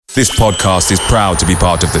This podcast is proud to be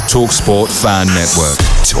part of the TalkSport Fan Network.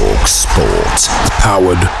 TalkSport.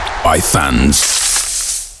 Powered by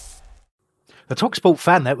fans. The TalkSport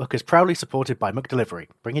Fan Network is proudly supported by McDelivery,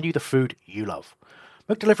 bringing you the food you love.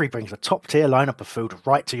 McDelivery brings a top-tier lineup of food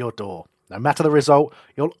right to your door. No matter the result,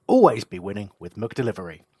 you'll always be winning with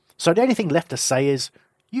McDelivery. So the only thing left to say is,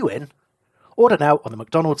 you in? Order now on the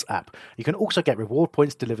McDonald's app. You can also get reward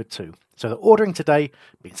points delivered too. So the ordering today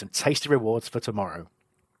means some tasty rewards for tomorrow.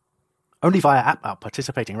 Only via app at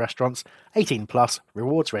participating restaurants. 18 plus.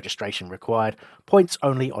 Rewards registration required. Points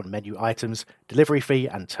only on menu items. Delivery fee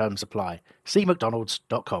and terms apply. See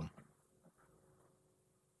mcdonalds.com.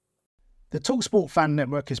 The TalkSport Fan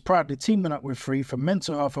Network is proudly teaming up with Free for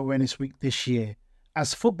Mental Health Awareness Week this year.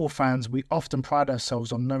 As football fans, we often pride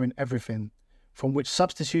ourselves on knowing everything, from which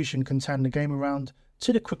substitution can turn the game around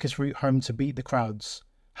to the quickest route home to beat the crowds.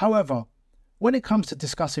 However, when it comes to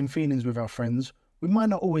discussing feelings with our friends, we might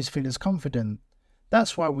not always feel as confident.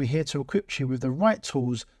 That's why we're here to equip you with the right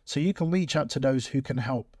tools so you can reach out to those who can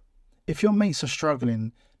help. If your mates are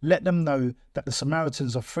struggling, let them know that the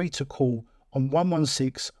Samaritans are free to call on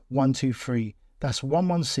 116 123. That's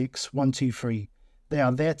 116 123. They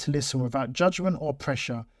are there to listen without judgment or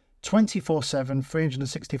pressure, 24/7,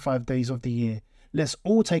 365 days of the year. Let's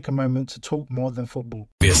all take a moment to talk more than football.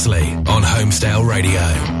 Obviously, on Homestyle Radio.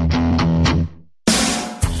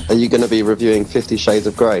 Are you going to be reviewing 50 Shades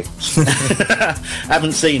of Grey? I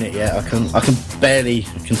haven't seen it yet. I can barely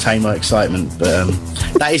contain my excitement, but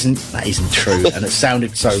that isn't true, and it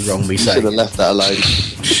sounded so wrong. Me saying should have left that alone.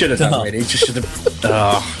 Should have done really. Just should have.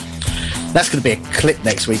 That's going to be a clip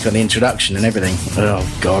next week on the introduction and everything. Oh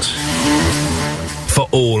God. For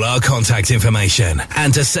all our contact information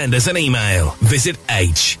and to send us an email, visit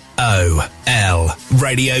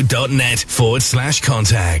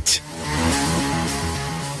holradio.net/contact.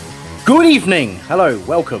 Good evening. Hello,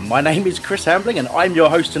 welcome. My name is Chris Hambling and I'm your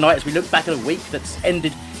host tonight as we look back at a week that's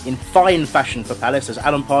ended in fine fashion for Palace as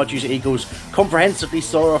Alan Pardew's Eagles comprehensively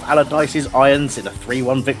saw off Allardyce's Irons in a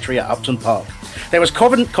 3-1 victory at Upton Park. There was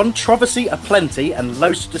controversy aplenty and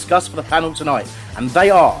loads to discuss for the panel tonight, and they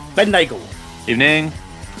are Ben Nagel. Evening.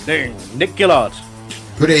 Nick Gillard.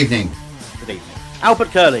 Good evening. Good evening. Albert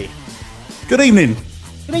Curley. Good evening.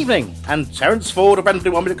 Good evening. And Terence Ford of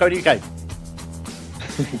BrandonBlue1.co.uk.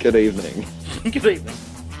 Good evening. Good evening.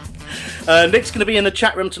 Nick's going to be in the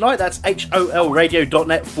chat room tonight. That's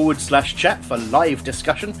holradio.net/chat for live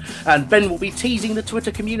discussion. And Ben will be teasing the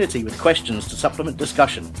Twitter community with questions to supplement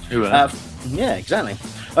discussion. Yeah, exactly.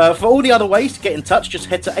 For all the other ways to get in touch, just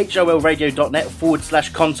head to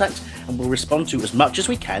holradio.net/contact and we'll respond to as much as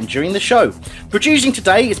we can during the show. Producing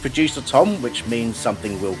today is producer Tom, which means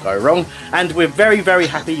something will go wrong. And we're very, very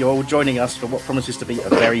happy you're all joining us for what promises to be a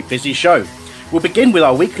very busy show. We'll begin with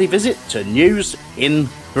our weekly visit to News in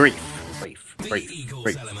Brief.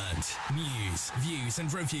 Eagles Element. News, views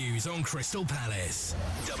and reviews on Crystal Palace.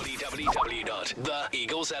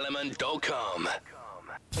 www.theeagleselement.com.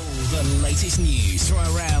 All the latest news from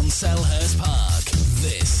around Selhurst Park.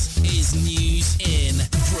 This is News in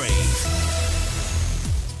Brief.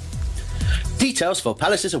 Details for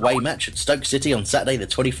Palace's away match at Stoke City on Saturday the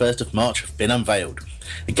 21st of March have been unveiled.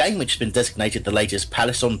 The game, which has been designated the latest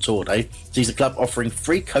Palace on Tour Day, sees the club offering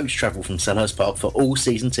free coach travel from Selhurst Park for all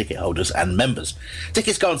season ticket holders and members.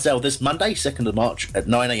 Tickets go on sale this Monday, 2nd of March at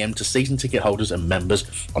 9 a.m. to season ticket holders and members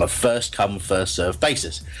on a first-come, first-served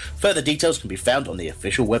basis. Further details can be found on the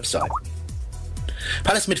official website.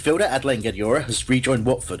 Palace midfielder Adlène Guedioura has rejoined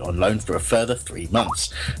Watford on loan for a further 3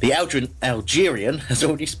 months. The Algerian has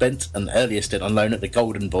already spent an earlier stint on loan at the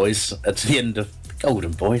Golden Boys at the end of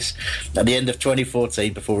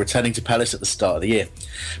 2014 before returning to Palace at the start of the year.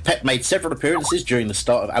 Pep made several appearances during the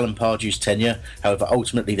start of Alan Pardew's tenure, however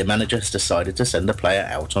ultimately the manager has decided to send the player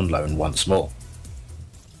out on loan once more.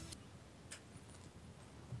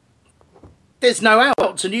 There's no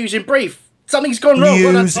out to News in Brief. Something's gone wrong.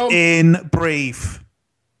 News in Brief.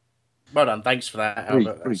 Well done, thanks for that,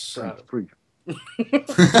 Albert. Brief.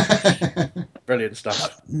 Brilliant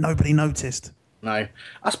stuff. Nobody noticed. No.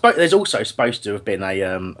 I suppose there's also supposed to have been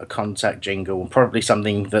a contact jingle and probably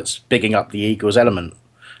something that's bigging up the Eagles Element.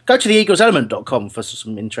 Go to theeagleselement.com for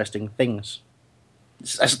some interesting things.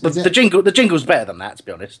 The jingle's better than that, to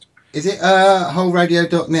be honest. Is it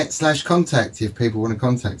holradio.net/contact if people want to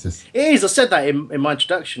contact us? It is. I said that in my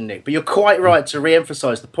introduction, Nick, but you're quite right to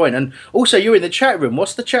re-emphasise the point. And also, you're in the chat room.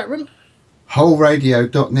 What's the chat room?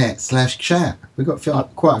 holradio.net/chat. We've got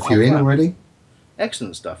quite a few in already.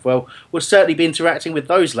 Excellent stuff. Well, we'll certainly be interacting with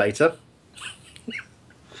those later.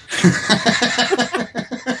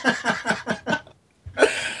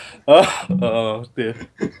 Oh dear.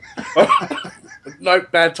 No,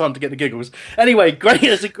 bad time to get the giggles. Anyway, great.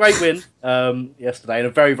 It's a great win yesterday and a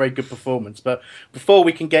very, very good performance. But before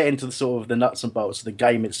we can get into the sort of the nuts and bolts of the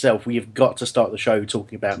game itself, we have got to start the show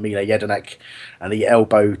talking about Mile Jedinak and the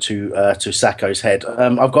elbow to Sakho's head.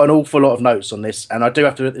 I've got an awful lot of notes on this, and I do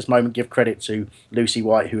have to at this moment give credit to Lucy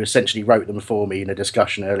White, who essentially wrote them for me in a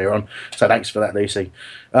discussion earlier on. So thanks for that, Lucy.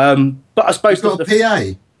 But I suppose You've got a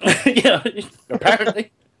PA. yeah,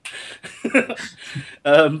 apparently.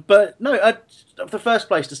 But no, the first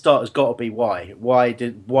place to start has got to be why. Why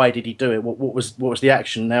did he do it? What was the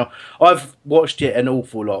action? Now, I've watched it an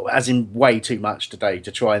awful lot, as in way too much today,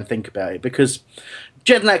 to try and think about it, because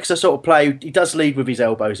Jedinak's a sort of play. He does lead with his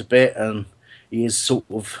elbows a bit, and he is sort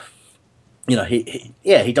of,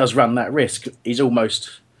 he does run that risk. He's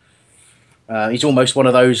almost one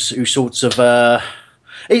of those who sorts of.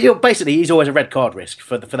 Basically, he's always a red card risk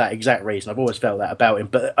for that exact reason. I've always felt that about him,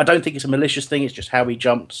 but I don't think it's a malicious thing. It's just how he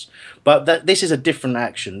jumps. But this is a different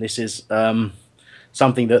action. This is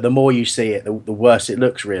something that the more you see it, the worse it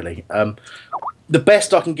looks. Really, the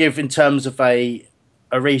best I can give in terms of a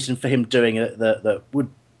reason for him doing it that would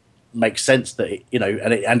make sense that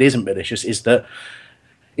and isn't malicious is that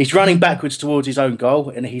he's running backwards towards his own goal,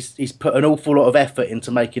 and he's put an awful lot of effort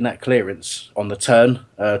into making that clearance on the turn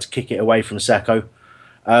to kick it away from Sakho.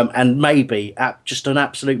 And maybe, just an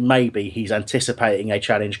absolute maybe, he's anticipating a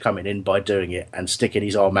challenge coming in by doing it and sticking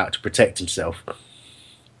his arm out to protect himself.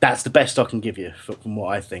 That's the best I can give you from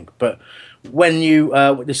what I think. But when you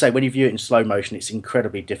view it in slow motion, it's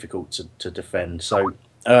incredibly difficult to defend. So,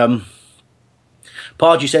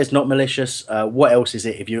 Pardew says not malicious. What else is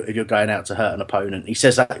it if you're going out to hurt an opponent? He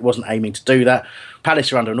says that he wasn't aiming to do that.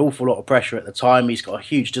 Palace are under an awful lot of pressure at the time. He's got a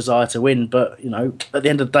huge desire to win, but at the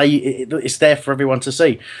end of the day, it's there for everyone to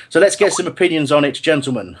see. So let's get some opinions on it,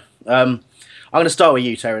 gentlemen. I'm going to start with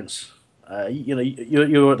you, Terence.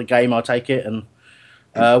 You're at the game, I take it, and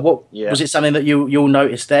was it something that you all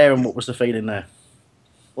noticed there, and what was the feeling there?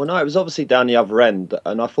 Well, no, it was obviously down the other end,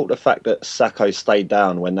 and I thought the fact that Sakho stayed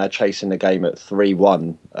down when they're chasing the game at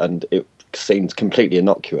 3-1, and it seemed completely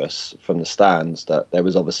innocuous from the stands that there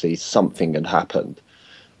was obviously something had happened.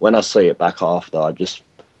 When I see it back after, I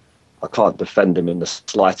can't defend him in the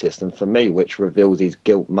slightest. And for me, which reveals his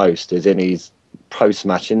guilt most, is in his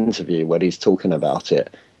post-match interview when he's talking about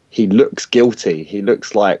it. He looks guilty. He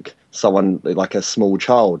looks like someone, like a small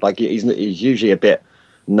child. Like he's usually a bit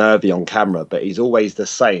nervy on camera, but he's always the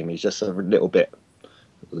same. He's just a little bit,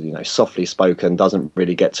 softly spoken, doesn't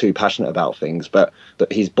really get too passionate about things, but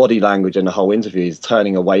his body language in the whole interview is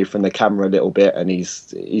turning away from the camera a little bit, and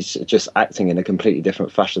he's just acting in a completely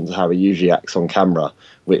different fashion to how he usually acts on camera,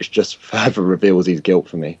 which just further reveals his guilt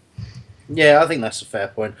for me. Yeah, I think that's a fair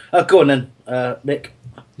point. Go on then, Mick.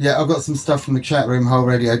 Yeah, I've got some stuff from the chat room,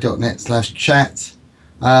 wholeradio.net/chat.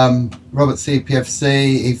 Robert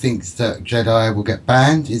CPFC, he thinks that Jedi will get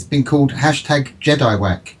banned. It's been called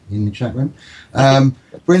 #JediWhack in the chat room.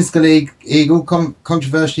 Brinskell Eagle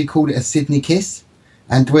controversially called it a Sydney kiss,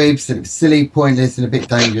 and Dweeb said it was silly, pointless, and a bit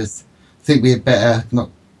dangerous. I think we had better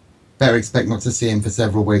expect not to see him for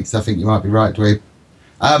several weeks. I think you might be right, Dweeb.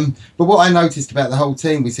 But what I noticed about the whole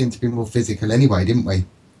team, we seemed to be more physical anyway, didn't we?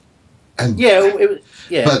 And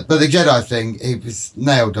But the Jedi thing, he was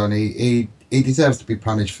nailed on. He deserves to be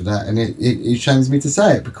punished for that, and it shames me to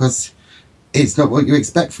say it because it's not what you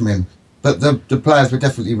expect from him. But the players were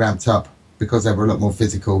definitely ramped up because they were a lot more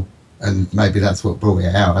physical, and maybe that's what brought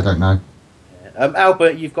it out. I don't know.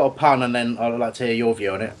 Albert, you've got a pun, and then I'd like to hear your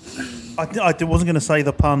view on it. I wasn't going to say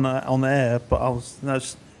the pun on air, but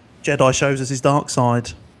Jedi shows us his dark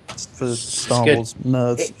side for Star Wars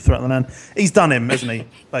nerds throughout the land. He's done him, hasn't he?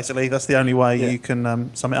 Basically, that's the only way you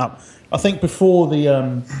can sum it up. I think before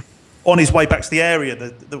the on his way back to the area,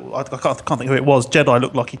 I can't think who it was. Jedi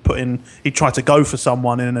looked like he tried to go for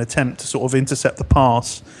someone in an attempt to sort of intercept the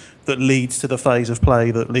pass that leads to the phase of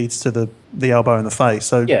play that leads to the elbow in the face.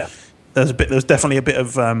 So there's definitely a bit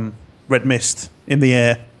of red mist in the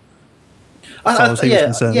air. No,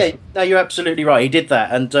 you're absolutely right. He did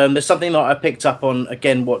that, and there's something that I picked up on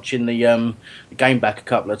again watching the game back a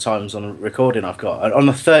couple of times on a recording I've got. On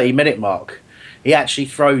the 30-minute mark, he actually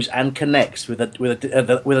throws and connects with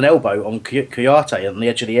an elbow on Kouyaté on the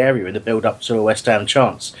edge of the area in the build-up to a West Ham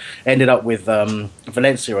chance. Ended up with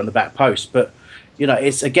Valencia on the back post, but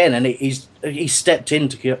it's again, and he's stepped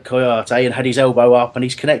into Kouyaté and had his elbow up, and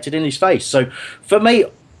he's connected in his face. So for me,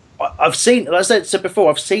 I've seen, as I said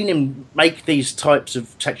before, I've seen him make these types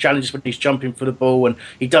of challenges when he's jumping for the ball, and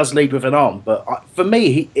he does lead with an arm. But for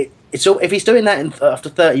me, if he's doing that after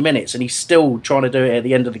 30 minutes and he's still trying to do it at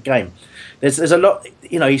the end of the game, there's a lot.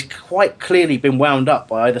 He's quite clearly been wound up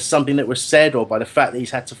by either something that was said, or by the fact that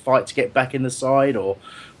he's had to fight to get back in the side, or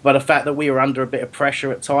by the fact that we were under a bit of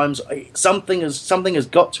pressure at times. Something has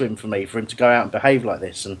got to him for him to go out and behave like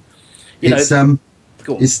this. And it's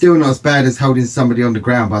still not as bad as holding somebody on the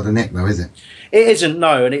ground by the neck, though, is it? It isn't,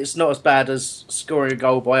 no, and it's not as bad as scoring a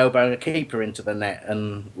goal by elbowing a keeper into the net,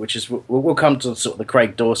 and which is we'll come to sort of the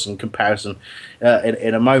Craig Dawson comparison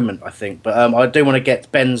in a moment, I think. But I do want to get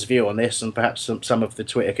Ben's view on this, and perhaps some of the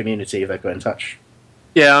Twitter community if they got in touch.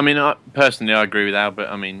 Yeah, I mean, personally, I agree with Albert.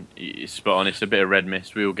 I mean, it's spot on. It's a bit of red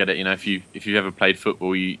mist. We all get it. If you've ever played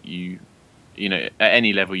football, you at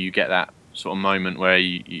any level you get that sort of moment where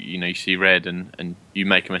you see red and you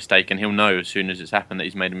make a mistake, and he'll know as soon as it's happened that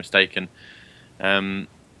he's made a mistake. And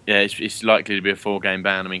it's likely to be a 4-game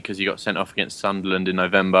ban. I mean, because he got sent off against Sunderland in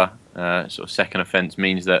November. Sort of second offence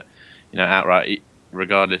means that outright,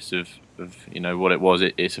 regardless of what it was,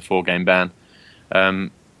 it's a 4-game ban.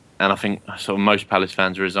 And I think sort of most Palace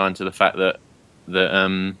fans are resigned to the fact that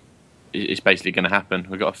it's basically going to happen.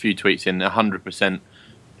 We've got a few tweets in, 100%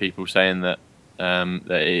 people saying that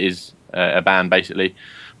that it is a ban, basically.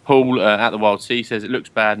 Paul at the Wild Sea says it looks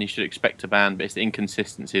bad and you should expect a ban, but it's the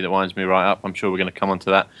inconsistency that winds me right up. I'm sure we're going to come on to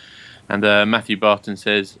that. And Matthew Barton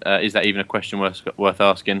says, is that even a question worth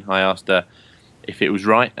asking? I asked if it was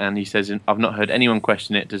right, and he says, I've not heard anyone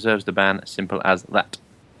question it. Deserves the ban, simple as that.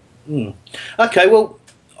 Okay, well,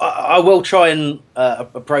 I will try and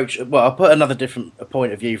approach. Well, I'll put another different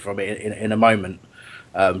point of view from it in a moment,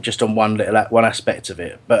 just on one aspect of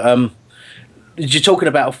it. But you're talking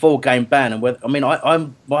about a 4-game ban,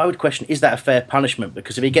 and I would question, is that a fair punishment?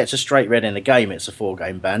 Because if he gets a straight red in the game, it's a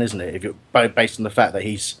 4-game ban, isn't it? If you're based on the fact that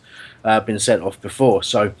he's been sent off before.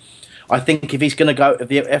 So I think if the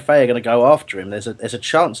FA are going to go after him, there's a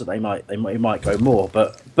chance that they might go more.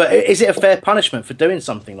 But is it a fair punishment for doing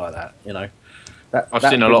something like that? I've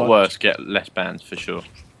seen a lot worse get less bans for sure.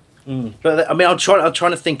 But I mean, I'm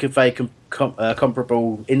trying to think of a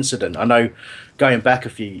comparable incident. I know going back a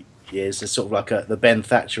few years, there's sort of like the Ben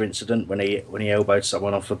Thatcher incident when he elbowed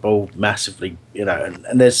someone off the ball massively,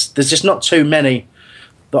 and there's just not too many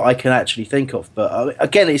that I can actually think of. But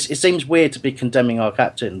again, it seems weird to be condemning our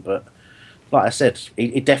captain, but like I said,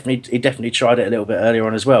 he definitely tried it a little bit earlier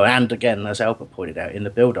on as well, and again, as Albert pointed out, in the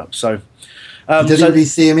build-up. So. Did anybody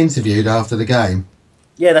see him interviewed after the game?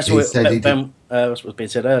 Yeah, that's what Ben was being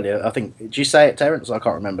said earlier. I think. Did you say it, Terence? I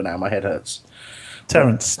can't remember now. My head hurts.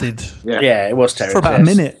 Terence did. Yeah, it was Terence. For about a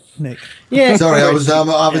minute, Nick. Yeah. Sorry, I was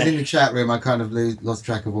in the chat room. I kind of lost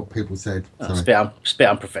track of what people said. It's a bit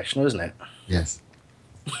unprofessional, isn't it? Yes.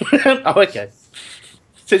 Oh, okay.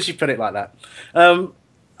 Since you put it like that.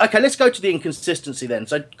 Okay, let's go to the inconsistency then.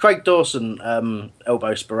 So Craig Dawson,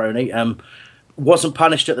 elbow Speroni, wasn't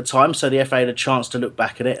punished at the time, so the FA had a chance to look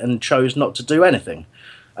back at it and chose not to do anything.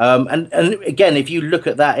 And again, if you look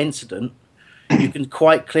at that incident, you can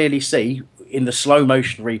quite clearly see in the slow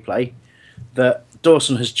motion replay that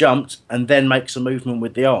Dawson has jumped and then makes a movement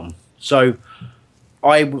with the arm. So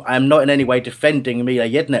I am not in any way defending Mile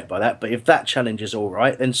Jedinak by that, but if that challenge is all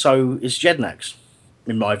right, then so is Jedinak's.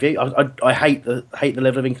 In my view, I hate the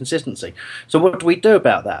level of inconsistency. So what do we do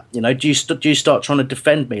about that? Do you start trying to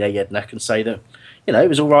defend Mile Jedinak and say that it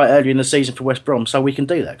was all right earlier in the season for West Brom, so we can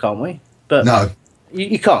do that, can't we? But no,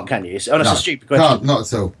 you can't, can you? It's a stupid question. Can't,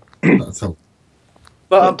 not at all. Not at all.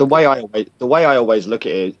 But the way I always look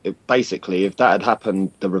at it, basically, if that had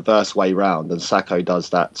happened the reverse way round and Sakho does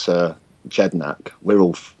that to Jedinak, we're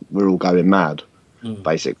all going mad.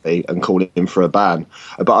 Basically, and calling him for a ban.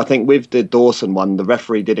 But I think with the Dawson one, the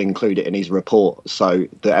referee did include it in his report, so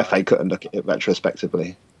the FA couldn't look at it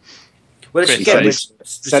retrospectively. Well, he said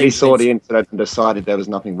he saw the incident and decided there was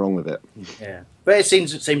nothing wrong with it. Yeah, but it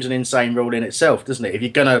seems an insane rule in itself, doesn't it? If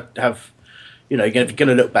you're going to have, if you're going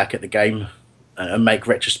to look back at the game and make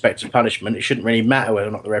retrospective punishment, it shouldn't really matter whether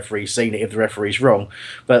or not the referee's seen it if the referee's wrong.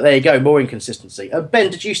 But there you go, more inconsistency.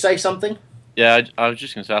 Ben, did you say something? Yeah, I was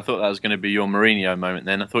just going to say, I thought that was going to be your Mourinho moment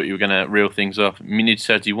then. I thought you were going to reel things off. Minute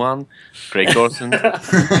 31, Craig Dawson. I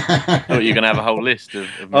thought you were going to have a whole list of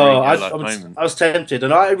Mourinho-like moments. I was tempted,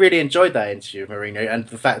 and I really enjoyed that interview with Mourinho, and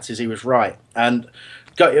the fact is he was right. And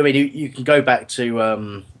you can go back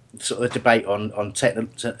to sort of the debate on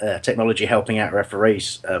technology helping out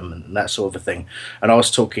referees and that sort of a thing. And I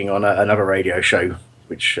was talking on another radio show,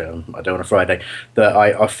 which I do on a Friday, that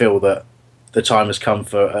I feel that the time has come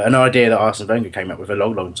for an idea that Arsene Wenger came up with a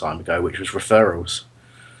long, long time ago, which was referrals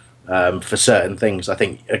for certain things. I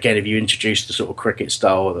think, again, if you introduce the sort of cricket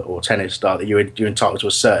style or tennis style, that you're entitled to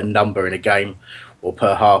a certain number in a game or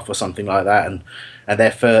per half or something like that, and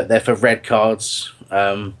they're for red cards.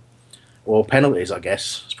 or penalties. I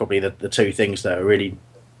guess it's probably the two things that are really,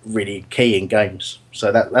 really key in games.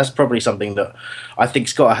 So that's probably something that I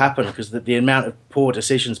think's got to happen, because the amount of poor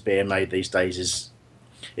decisions being made these days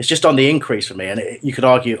it's just on the increase for me. And you could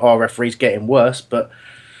argue our referees getting worse, but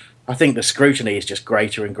I think the scrutiny is just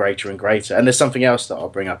greater and greater and greater. And there's something else that I'll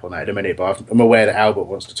bring up on that in a minute, but I'm aware that Albert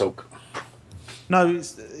wants to talk. No,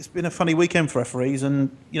 it's been a funny weekend for referees,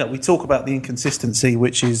 and we talk about the inconsistency,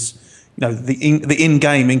 which is the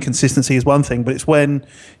in-game inconsistency is one thing, but it's when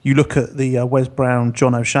you look at the Wes Brown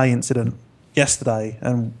John O'Shea incident yesterday,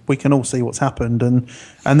 and we can all see what's happened, and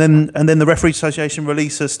then the Referees Association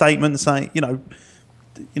release a statement saying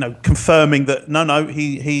confirming that no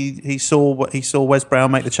he saw Wes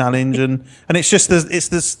Brown make the challenge, and it's just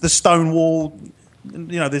the stonewall.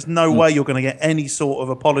 There's no way you're going to get any sort of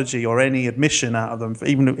apology or any admission out of them,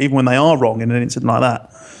 even when they are wrong in an incident like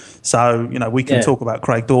that. So we can talk about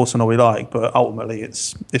Craig Dawson all we like, but ultimately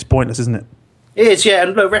it's pointless, isn't it? It is, yeah.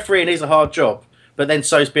 And look, refereeing is a hard job, but then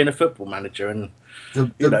so's being a football manager. And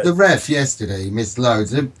the ref yesterday missed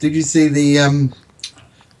loads. Did you see the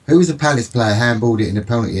who was a Palace player handballed it in the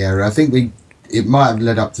penalty area? I think it might have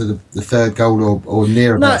led up to the third goal or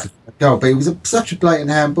near about the goal, but it was such a blatant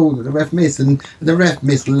handball that the ref missed, and the ref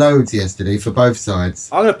missed loads yesterday for both sides.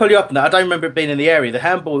 I'm going to pull you up on that. I don't remember it being in the area. The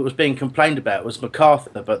handball that was being complained about was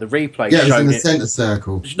MacArthur, but the replay showed it. Yeah, it was in the centre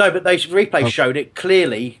circle. No, but the replay showed it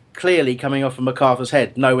clearly coming off of MacArthur's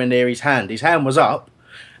head, nowhere near his hand. His hand was up,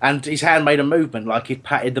 and his hand made a movement like he'd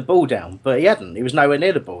patted the ball down, but he hadn't. He was nowhere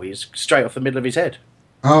near the ball. He was straight off the middle of his head.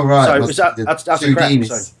 Oh, right. So it was that's a crap.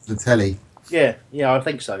 The telly. Yeah, I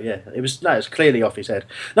think so. Yeah, it was clearly off his head.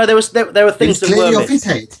 No, there were things that were clearly off his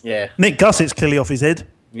head. Yeah, Nick Gussett's clearly off his head.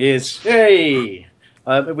 Yes. Hey,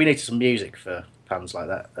 we need some music for puns like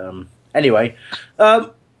that. Anyway,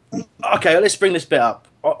 okay, let's bring this bit up.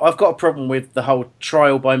 I've got a problem with the whole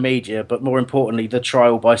trial by media, but more importantly, the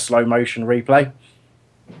trial by slow motion replay.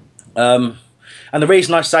 And the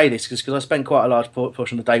reason I say this is because I spent quite a large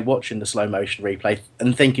portion of the day watching the slow motion replay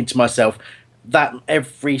and thinking to myself that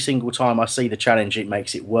every single time I see the challenge, it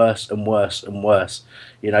makes it worse and worse and worse.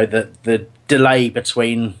 The delay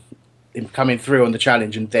between him coming through on the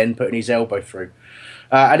challenge and then putting his elbow through.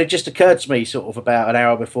 And it just occurred to me sort of about an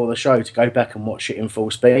hour before the show to go back and watch it in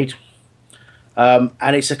full speed.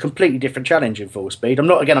 And it's a completely different challenge in full speed. I'm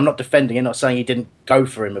not defending it, not saying he didn't go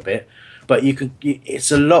for him a bit, but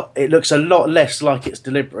it looks a lot less like it's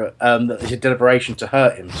deliberate, that it's a deliberation to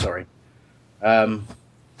hurt him, sorry.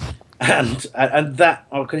 And that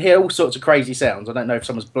I can hear all sorts of crazy sounds. I don't know if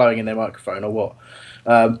someone's blowing in their microphone or what.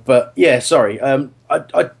 But yeah, sorry.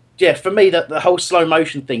 For me, that the whole slow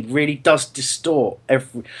motion thing really does distort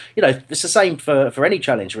every. It's the same for any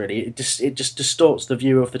challenge really. It just distorts the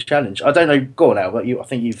view of the challenge. I don't know. Go on, Albert. I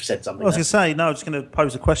think you've said something. I was going to say no. I was going to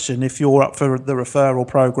pose a question. If you're up for the referral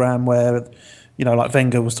program where, like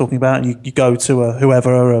Wenger was talking about, and you go to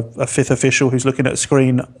a fifth official who's looking at a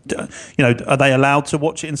screen, are they allowed to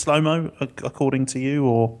watch it in slow mo according to you,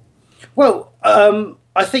 or? Well,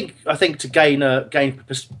 I think to gain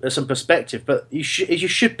some perspective, but you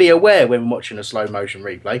should be aware when watching a slow motion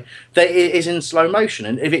replay that it is in slow motion,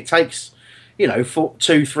 and if it takes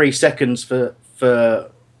 2-3 seconds for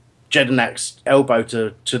Jedinak's elbow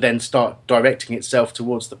to then start directing itself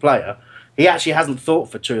towards the player. He actually hasn't thought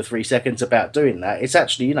for 2 or 3 seconds about doing that. It's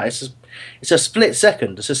actually, it's a split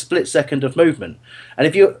second. It's a split second of movement.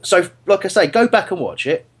 And like I say, go back and watch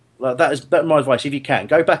it. Like that's my advice. If you can,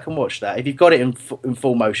 go back and watch that. If you've got it in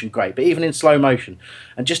full motion, great. But even in slow motion,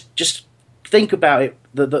 and just think about it,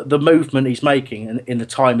 the movement he's making and in the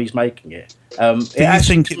time he's making it. Do you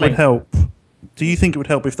think it would help? Do you think it would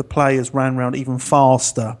help if the players ran around even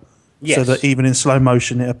faster, so that even in slow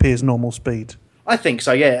motion it appears normal speed? I think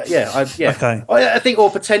so. Yeah. Okay. I think, or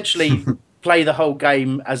potentially play the whole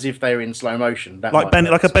game as if they're in slow motion. That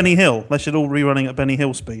like a Benny Hill. They should all rerunning at Benny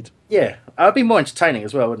Hill speed. Yeah, it'd be more entertaining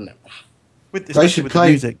as well, wouldn't it? Especially with the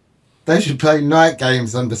music. They should play night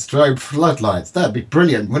games under strobe floodlights. That'd be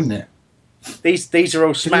brilliant, wouldn't it? These are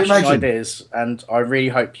all smashing ideas, and I really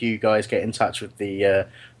hope you guys get in touch with the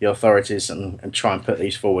authorities and try and put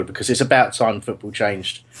these forward, because it's about time football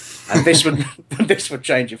changed, and this would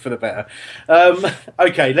change it for the better.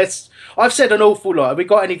 Okay, I've said an awful lot. Have we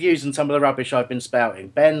got any views on some of the rubbish I've been spouting?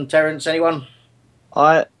 Ben, Terence, anyone?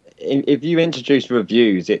 If you introduce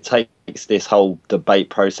reviews, it takes this whole debate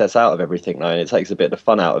process out of everything now, and it takes a bit of the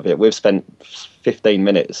fun out of it. We've spent 15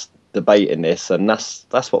 minutes debating this, and that's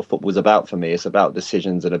what football's about for me. It's about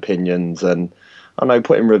decisions and opinions, and I know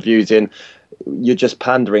putting reviews in, you're just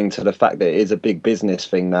pandering to the fact that it is a big business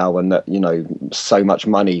thing now, and that so much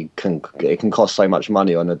money can cost so much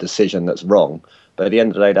money on a decision that's wrong. But at the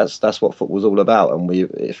end of the day, that's what football's all about.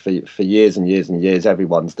 And for years and years and years,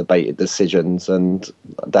 everyone's debated decisions, and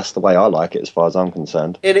that's the way I like it, as far as I'm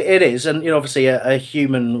concerned. It is, and obviously a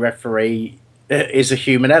human referee is a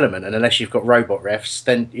human element, and unless you've got robot refs,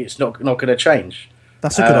 then it's not going to change.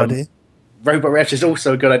 That's a good idea. Robot refs is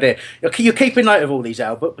also a good idea. You're keeping note of all these,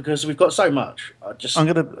 Albert, because we've got so much. I'm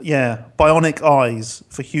gonna bionic eyes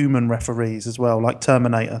for human referees as well, like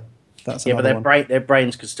Terminator. That's but their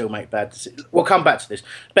brains could still make bad decisions. We'll come back to this.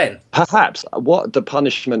 Ben? Perhaps what the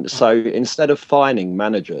punishment, so instead of fining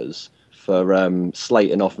managers for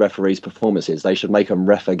slating off referees' performances, they should make them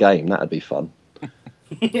ref a game. That'd be fun.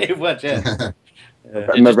 It would, yeah.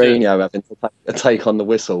 Mourinho having to take on the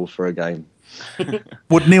whistle for a game.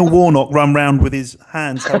 Would Neil Warnock run round with his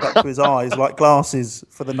hands held up to his eyes like glasses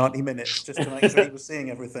for the 90 minutes just to make sure he was seeing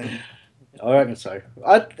everything? I reckon so.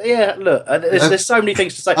 Look, there's so many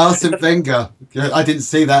things to say. Arsene Wenger. I didn't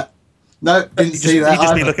see that. No, didn't see that. He'd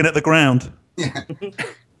just be looking at the ground. Yeah.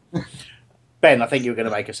 Ben, I think you were going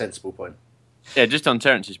to make a sensible point. Yeah, just on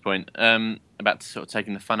Terence's point about sort of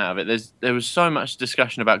taking the fun out of it. There was so much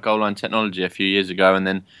discussion about goal line technology a few years ago,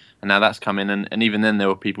 and now that's come in, and even then there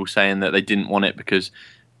were people saying that they didn't want it because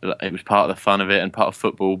it was part of the fun of it, and part of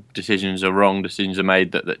football. Decisions are wrong, decisions are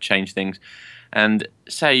made that change things. And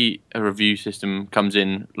say a review system comes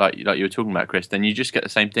in like you were talking about, Chris, then you just get the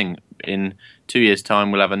same thing. In 2 years' time,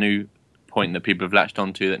 we'll have a new point that people have latched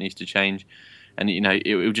onto that needs to change, and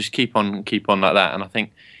it will just keep on like that. And I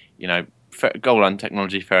think goal line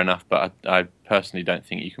technology, fair enough, but I personally don't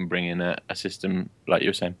think you can bring in a system like you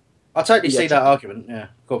were saying. I totally see that argument. Yeah,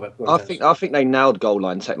 go on, I think they nailed goal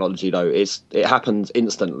line technology though. It happens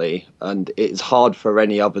instantly, and it's hard for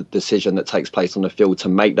any other decision that takes place on the field to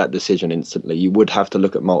make that decision instantly. You would have to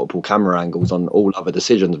look at multiple camera angles on all other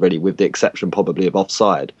decisions, really, with the exception probably of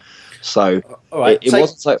offside. So all right, it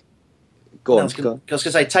wasn't so. Go on. I was going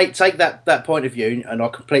to say, take that point of view, and I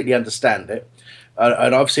completely understand it.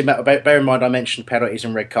 And obviously, bear in mind, I mentioned penalties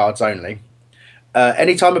and red cards only.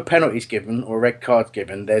 Any time a penalty is given or a red card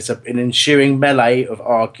given, there's an ensuing melee of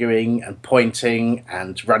arguing and pointing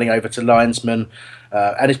and running over to linesmen,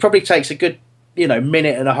 and it probably takes a good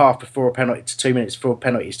minute and a half before a penalty to 2 minutes before a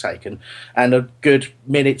penalty is taken, and a good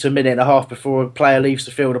minute to minute and a half before a player leaves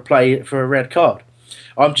the field to play for a red card.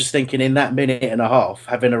 I'm just thinking in that minute and a half,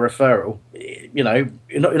 having a referral,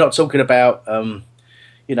 you're not talking about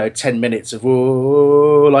 10 minutes of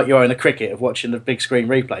like you are in the cricket of watching the big screen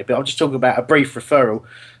replay, but I'm just talking about a brief referral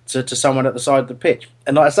to someone at the side of the pitch.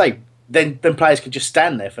 And like I say, then players could just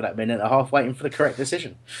stand there for that minute and a half waiting for the correct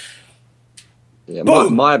decision. Yeah,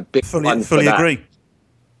 my big fully agree.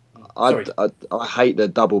 I hate the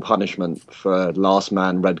double punishment for last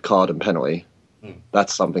man, red card and penalty.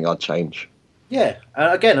 That's something I'd change. Yeah,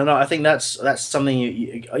 again, and I think that's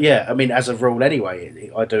something. I mean, as a rule, anyway,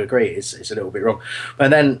 I do agree. It's a little bit wrong, but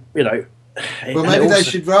then Well, maybe they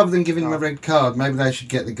should, rather than giving him a red card, maybe they should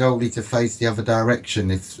get the goalie to face the other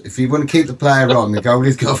direction. If you want to keep the player on, the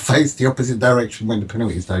goalie's got to face the opposite direction when the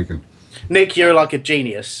penalty is taken. Nick, you're like a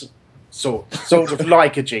genius, sort of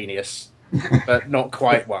like a genius, but not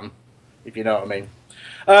quite one, if you know what I mean.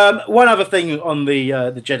 One other thing on the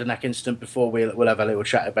Jedinak incident before we'll have a little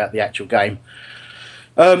chat about the actual game.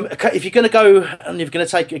 If you're going to go and you're going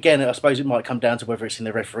to take, again, I suppose it might come down to whether it's in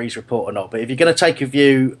the referee's report or not, but if you're going to take a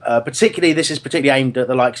view, this is particularly aimed at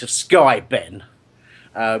the likes of Sky, Ben.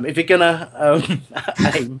 If you're going to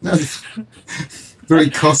aim... Very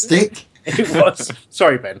caustic. It was.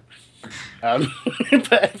 Sorry, Ben.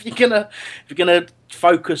 But if you're gonna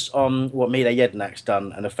focus on what Mile Jedinak's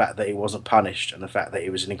done and the fact that he wasn't punished and the fact that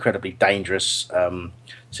it was an incredibly dangerous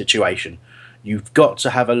situation, you've got to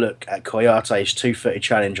have a look at Koyate's 2-footed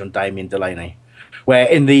challenge on Damien Delaney, where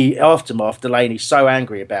in the aftermath, Delaney's so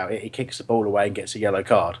angry about it, he kicks the ball away and gets a yellow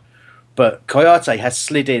card. But Koyate has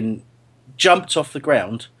slid in, jumped off the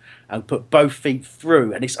ground and put both feet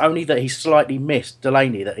through, and it's only that he slightly missed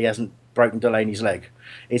Delaney that he hasn't broken Delaney's leg.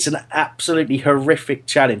 It's an absolutely horrific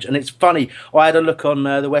challenge, and it's funny. I had a look on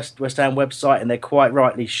the West Ham website, and they're quite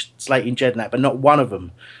rightly slating Jedinak, but not one of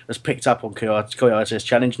them has picked up on Koyate's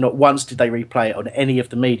challenge. Not once did they replay it on any of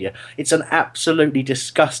the media. It's an absolutely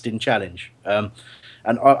disgusting challenge, and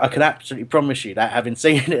I can absolutely promise you that, having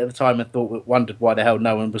seen it at the time and wondered why the hell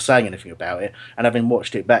no one was saying anything about it, and having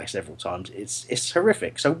watched it back several times, it's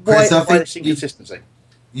horrific. So why this inconsistency?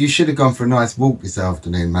 You should have gone for a nice walk this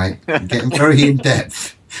afternoon, mate. You're getting very in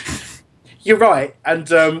depth. You're right,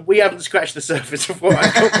 and we haven't scratched the surface of what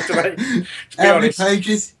I got today. How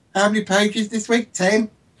many pages this week? 10?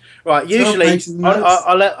 Right, usually pages of notes.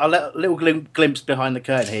 I'll let a little glimpse behind the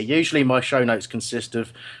curtain here. Usually my show notes consist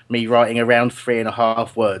of me writing around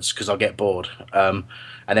 3.5 words because I get bored, and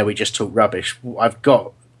then we just talk rubbish. I've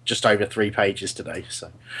got just over 3 pages today,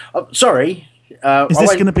 so sorry. Is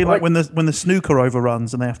this going to be like when the snooker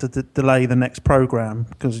overruns and they have to delay the next program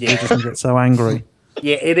because you're just going to get so angry?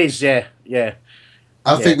 Yeah, it is. Yeah.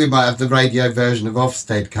 I think we might have the radio version of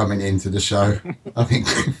Ofsted coming into the show. I think.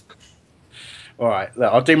 All right,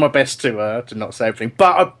 look, I'll do my best to not say everything,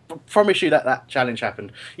 but I promise you that challenge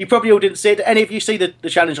happened. You probably all didn't see it. Did any of you see the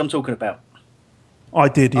challenge I'm talking about? I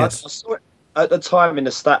did, yes. I saw it at the time in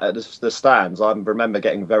the stands. I remember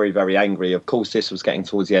getting very, very angry. Of course, this was getting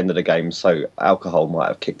towards the end of the game, so alcohol might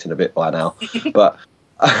have kicked in a bit by now. But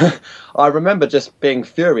I remember just being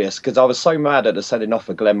furious because I was so mad at the sending off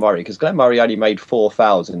of Glenn Murray, because Glenn Murray only made 4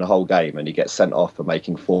 fouls in the whole game, and he gets sent off for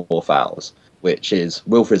making 4 fouls. Which is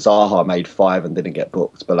Wilfried Zaha made 5 and didn't get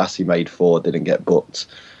booked. Balassi made 4, didn't get booked.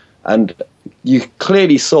 And you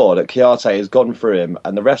clearly saw that Kouyaté has gone through him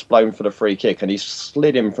and the ref's blown for the free kick and he's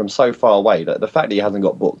slid him from so far away that the fact that he hasn't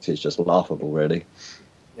got booked is just laughable, really.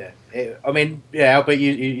 Yeah, Albert,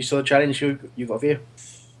 you saw the challenge. You got a view?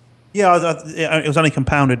 Yeah, it was only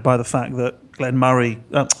compounded by the fact that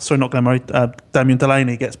Damien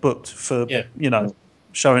Delaney gets booked for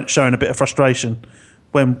showing a bit of frustration.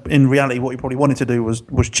 When in reality, what he probably wanted to do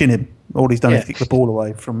was chin him. All he's done is kick the ball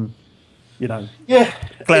away from, Glenn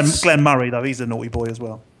Murray, though, he's a naughty boy as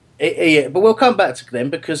well. But we'll come back to Glenn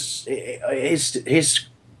because he's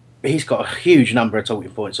got a huge number of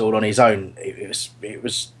talking points all on his own. It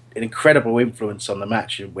was an incredible influence on the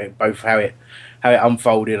match, both how it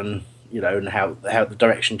unfolded and and how the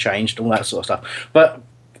direction changed, all that sort of stuff.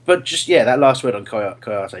 But just that last word on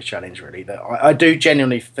Kouyaté's challenge, really, that I do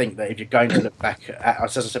genuinely think that if you're going to look back at,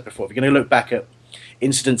 as I said before, if you're going to look back at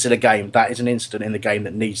incidents in a game, that is an incident in the game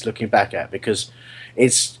that needs looking back at, because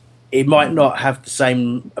it might not have the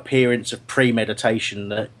same appearance of premeditation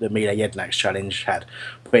that the Mile Jedinak's challenge had,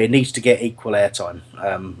 but it needs to get equal airtime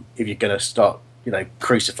if you're going to start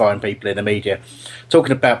crucifying people in the media.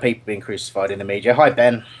 Talking about people being crucified in the media, hi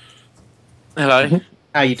Ben. Hello.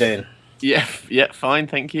 How you doing? Yeah, fine,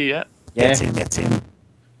 thank you. Yeah. Get in.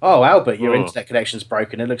 Oh, Albert, your internet connection's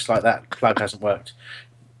broken. It looks like that plug hasn't worked.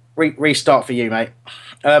 Restart for you, mate.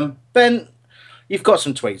 Ben, you've got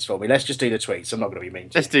some tweets for me. Let's just do the tweets. I'm not going to be mean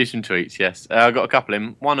to Let's do some tweets, yes. I've got a couple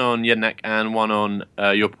in. One on Jedinak and one on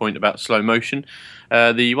your point about slow motion.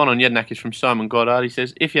 The one on Jedinak is from Simon Goddard. He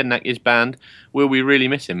says, if Jedinak is banned, will we really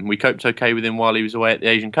miss him? We coped okay with him while he was away at the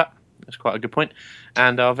Asian Cup. That's quite a good point.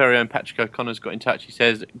 And our very own Patrick O'Connor's got in touch. He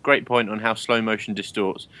says, great point on how slow motion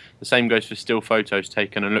distorts. The same goes for still photos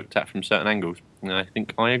taken and looked at from certain angles. And I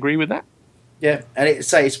think I agree with that. Yeah, and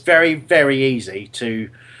it's very, very easy to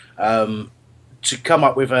come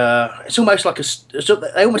up with it's almost like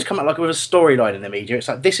they almost come up like with a storyline in the media. It's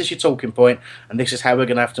like, this is your talking point and this is how we're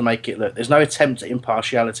going to have to make it look. There's no attempt at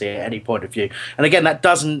impartiality at any point of view. And again,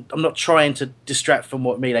 I'm not trying to distract from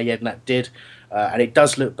what Mile Jedinak did. And it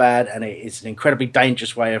does look bad, and it's an incredibly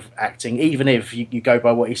dangerous way of acting, even if you go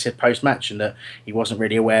by what he said post-match, and that he wasn't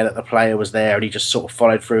really aware that the player was there, and he just sort of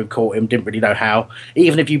followed through and caught him, didn't really know how.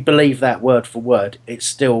 Even if you believe that word for word, it's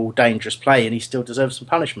still dangerous play, and he still deserves some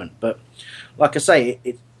punishment. But like I say,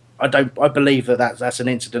 I believe that's an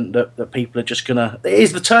incident that people are just gonna.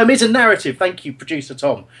 The term is a narrative. Thank you, producer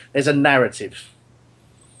Tom. There's a narrative.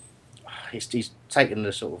 He's taken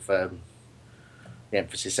the sort of. The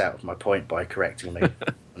emphasis out of my point by correcting me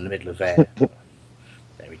in the middle of air.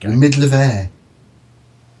 There we go. The middle of air.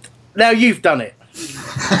 Now you've done it.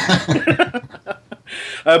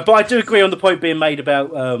 But I do agree on the point being made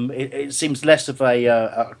about it seems less of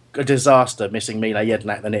a disaster missing Mile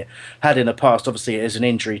Jedinak than it had in the past. Obviously, it is an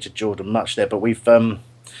injury to Jordan Much there, but we've a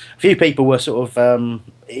few people were sort of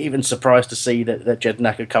even surprised to see that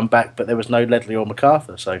Jedinak had come back, but there was no Ledley or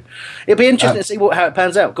MacArthur. So it'll be interesting to see how it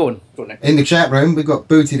pans out. Go on, Nick. In the chat room, we've got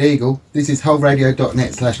Booted Eagle. This is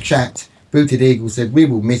wholeradio.net/chat. Booted Eagle said, we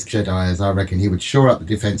will miss Jedi, as I reckon he would shore up the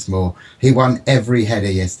defence more. He won every header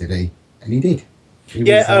yesterday, and he did.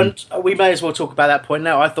 And we may as well talk about that point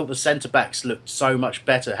now. I thought the centre-backs looked so much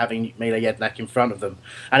better having Mile Jedinak in front of them.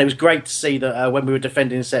 And it was great to see that when we were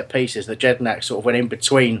defending set pieces, that Jedinak sort of went in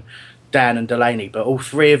between Dan and Delaney, but all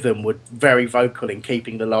three of them were very vocal in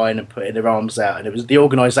keeping the line and putting their arms out. And the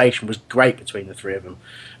organisation was great between the three of them.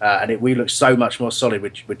 We looked so much more solid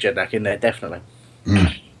with Jedinak in there, definitely.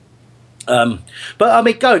 But I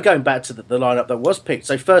mean, going back to the lineup that was picked.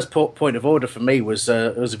 So first point of order for me was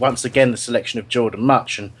once again the selection of Jordan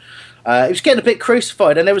Much, and it was getting a bit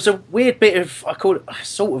crucified. And there was a weird bit of, I call it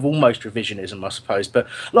sort of almost revisionism, I suppose. But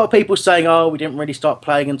a lot of people saying, "Oh, we didn't really start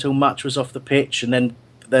playing until Much was off the pitch, and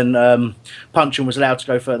then Puncheon was allowed to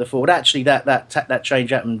go further forward." Actually, that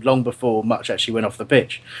change happened long before Much actually went off the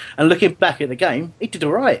pitch. And looking back at the game, he did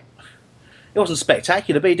all right. It wasn't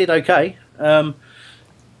spectacular, but he did okay.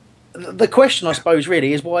 The question, I suppose,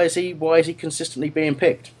 really is why is he consistently being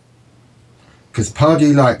picked? Because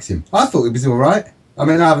Pardew likes him. I thought he was all right. I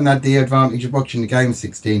mean, I haven't had the advantage of watching the game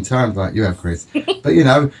 16 times like you have, Chris. But, you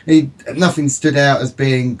know, nothing stood out as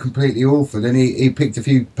being completely awful. And he picked a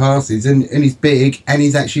few passes, and he's big, and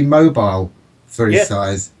he's actually mobile for his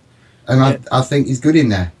size. And I think he's good in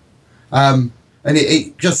there. And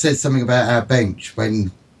it just says something about our bench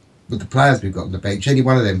with the players we've got on the bench. Any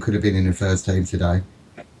one of them could have been in the first team today.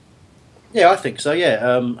 Yeah, I think so.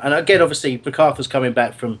 Yeah, and again, obviously, MacArthur's coming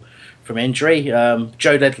back from injury.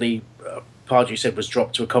 Joe Ledley, Pardew said, was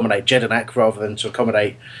dropped to accommodate Jedinak rather than to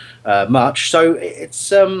accommodate Much. So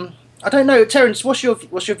it's I don't know, Terence. What's your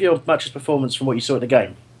view of Much's performance from what you saw at the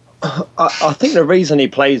game? I think the reason he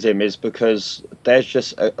plays him is because there's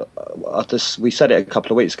just we said it a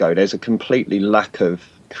couple of weeks ago. There's a completely lack of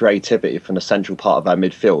creativity from the central part of our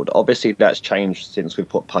midfield. Obviously, that's changed since we've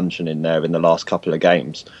put Puncheon in there in the last couple of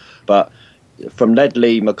games, but from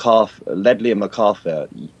Ledley and MacArthur,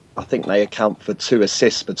 I think they account for 2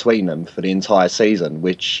 assists between them for the entire season,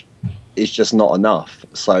 which is just not enough.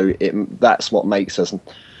 So that's what makes us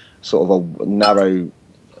sort of a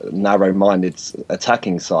narrow-minded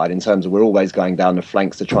attacking side in terms of we're always going down the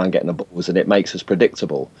flanks to try and get in the balls, and it makes us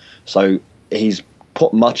predictable. So he's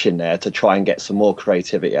put Much in there to try and get some more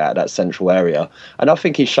creativity out of that central area, and I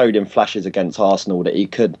think he showed in flashes against Arsenal that he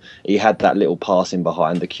had that little pass in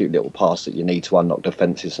behind, the cute little pass that you need to unlock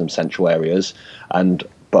defences from central areas,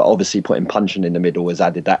 but obviously putting Puncheon in the middle has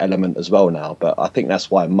added that element as well now. But I think that's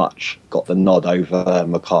why Much got the nod over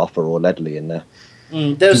MacArthur or Ledley in there.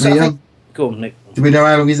 Go on, Nick. Do we know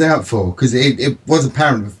how long he's out for? Because it was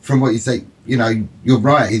apparent from what you say. You know, you're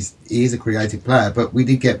right. He is a creative player, but we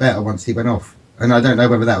did get better once he went off. And I don't know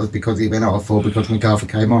whether that was because he went off or because MacArthur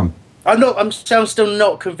came on. I'm still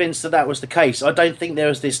not convinced that was the case. I don't think there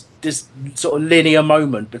was this sort of linear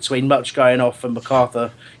moment between Much going off and MacArthur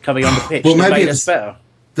coming on the pitch that made us better.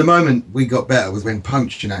 The moment we got better was when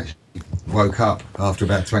Puncheon actually woke up after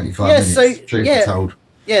about 25 minutes. Truth be told.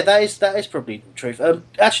 Yeah, that is probably the truth.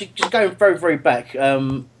 Actually, just going very, very back,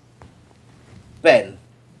 Ben.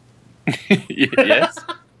 Yes.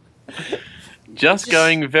 Just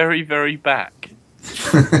going very, very back.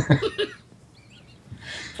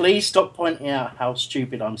 Please stop pointing out how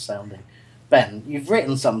stupid I'm sounding. Ben, you've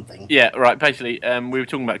written something. Yeah, right. Basically, we were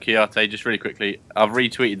talking about Kouyaté just really quickly. I've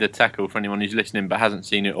retweeted the tackle for anyone who's listening but hasn't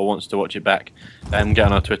seen it or wants to watch it back. Go on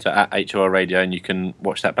our Twitter at HOR Radio and you can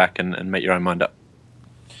watch that back and make your own mind up.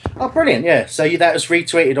 Oh, brilliant! Yeah, so that was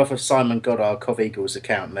retweeted off of Simon Goddard, Cov Eagles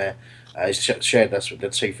account there. He's shared us with the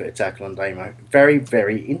 2-footed tackle on Damo. Very,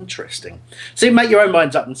 very interesting. So make your own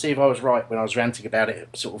minds up and see if I was right when I was ranting about it,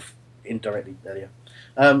 sort of indirectly earlier.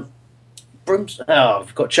 I've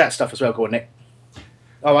got chat stuff as well. Go on, Nick.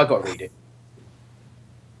 Oh, I got to read it.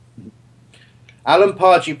 Alan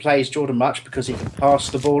Pardew plays Jordan Much because he can pass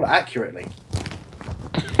the ball accurately.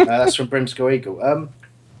 That's from Brimscore Eagle.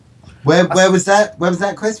 Where was that? Where was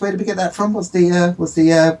that, Chris? Where did we get that from? What's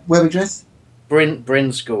the web address?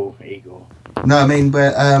 Brimscore Eagle. No, I mean,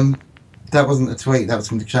 but that wasn't a tweet. That was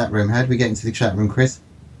from the chat room. How did we get into the chat room, Chris?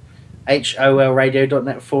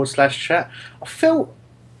 holradio.net/chat. I feel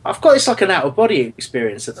I've got this like an out of body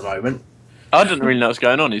experience at the moment. I don't really know what's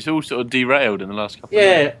going on. It's all sort of derailed in the last couple of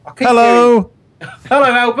minutes. Hello. Hello,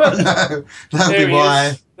 Albert. No, that'll be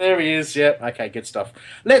why. There he is. Yeah. Okay. Good stuff.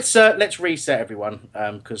 Let's reset everyone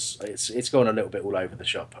because it's gone a little bit all over the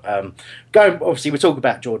shop. Obviously, we talk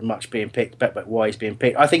about Jordan Much being picked, but why he's being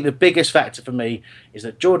picked. I think the biggest factor for me is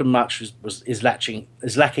that Jordan Much is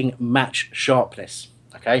lacking match sharpness.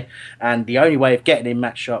 Okay, and the only way of getting in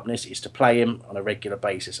match sharpness is to play him on a regular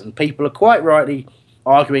basis. And people are quite rightly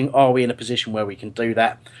arguing, are we in a position where we can do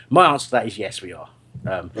that? My answer to that is yes, we are.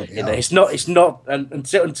 It's not, and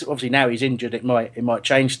until obviously now he's injured, it might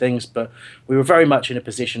change things, but we were very much in a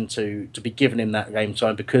position to be giving him that game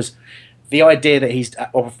time, because the idea that he's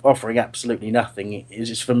offering absolutely nothing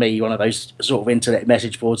is for me one of those sort of internet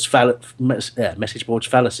message boards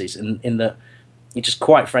fallacies, in that he just,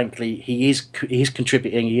 quite frankly, he is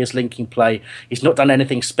contributing. He is linking play. He's not done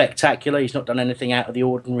anything spectacular. He's not done anything out of the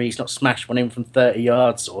ordinary. He's not smashed one in from 30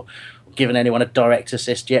 yards or given anyone a direct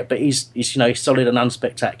assist yet. But he's solid and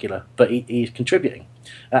unspectacular. But he's contributing.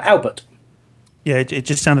 Albert. Yeah, it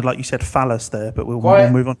just sounded like you said phallus there, but we'll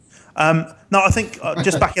move on. No, I think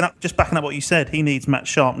just backing up what you said, he needs match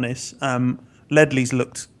sharpness. Ledley's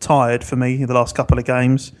looked tired for me in the last couple of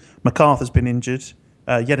games. MacArthur's been injured.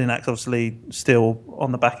 Jedinak's obviously still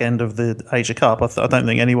on the back end of the Asia Cup. I don't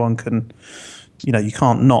think anyone can, you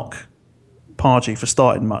can't knock Pardew for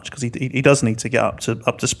starting much because he does need to get up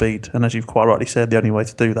to speed. And as you've quite rightly said, the only way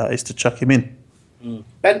to do that is to chuck him in.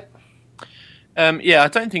 Ben? I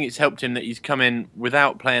don't think it's helped him that he's come in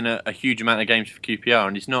without playing a huge amount of games for QPR,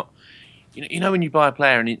 and he's not. When you buy a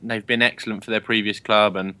player and they've been excellent for their previous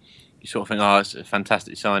club, and you sort of think, it's a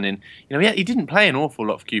fantastic signing. He didn't play an awful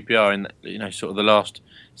lot for QPR in sort of the last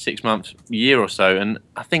 6 months, year or so, and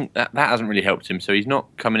I think that hasn't really helped him. So he's not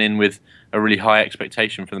coming in with a really high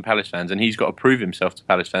expectation from the Palace fans, and he's got to prove himself to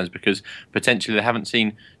Palace fans because potentially they haven't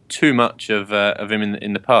seen too much of him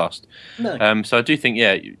in the past. No. So I do think,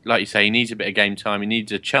 like you say, he needs a bit of game time. He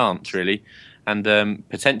needs a chance, really, and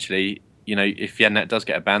potentially, if Jedinak does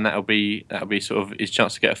get a ban, that'll be sort of his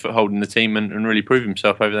chance to get a foothold in the team and really prove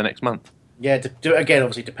himself over the next month. Yeah, again,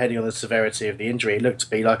 obviously depending on the severity of the injury, it looked to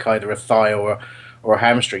be like either a thigh or a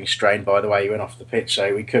hamstring strain. By the way, he went off the pitch,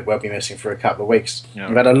 so we could well be missing for a couple of weeks. Yeah.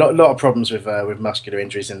 We've had a lot of problems with muscular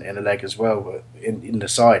injuries in the leg as well, in the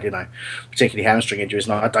side, particularly hamstring injuries.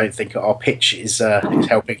 And I don't think our pitch is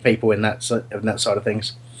helping people in that side of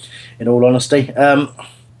things. In all honesty,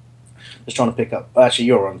 just trying to pick up. Actually,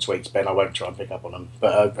 you're on tweets, Ben. I won't try and pick up on them.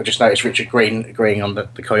 But I just noticed Richard Green agreeing on the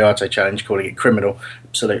Koyate challenge, calling it criminal.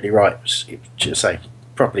 Absolutely right. Just say.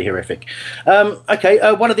 Properly horrific.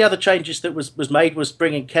 One of the other changes that was made was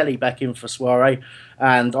bringing Kelly back in for Soiree,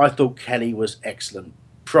 and I thought Kelly was excellent.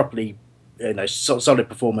 Properly, solid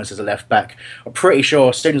performance as a left back. I'm pretty sure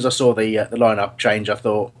as soon as I saw the lineup change, I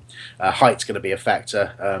thought height's going to be a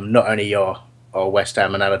factor. Not only our West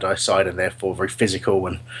Ham and Allardyce side, and therefore very physical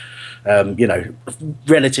and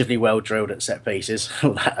relatively well drilled at set pieces.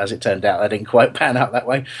 As it turned out, that didn't quite pan out that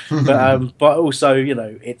way. But also,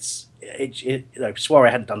 Soiree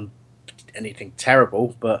hadn't done anything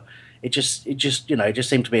terrible, but it just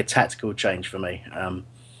seemed to be a tactical change for me,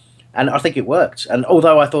 and I think it worked. And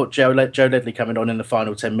although I thought Joe Ledley coming on in the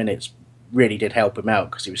final 10 minutes really did help him out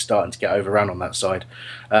because he was starting to get overrun on that side,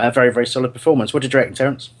 a very, very solid performance. What did you reckon,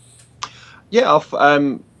 Terence? Yeah,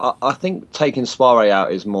 I think taking Soiree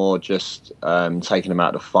out is more just taking him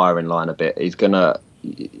out of the firing line a bit. You've got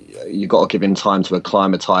to give him time to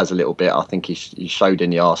acclimatise a little bit. I think he showed in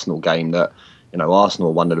the Arsenal game that Arsenal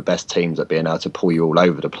are one of the best teams at being able to pull you all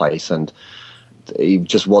over the place, and he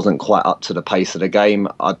just wasn't quite up to the pace of the game.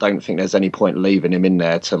 I don't think there's any point leaving him in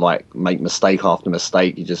there to make mistake after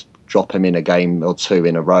mistake. You just drop him in a game or two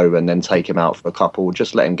in a row and then take him out for a couple.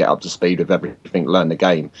 Just let him get up to speed with everything, learn the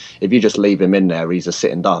game. If you just leave him in there, he's a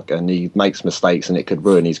sitting duck and he makes mistakes and it could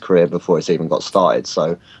ruin his career before it's even got started.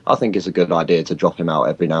 So I think it's a good idea to drop him out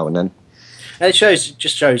every now and then. And it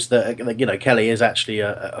just shows that Kelly is actually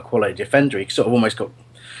a quality defender. He sort of almost got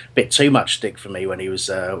a bit too much stick for me when he was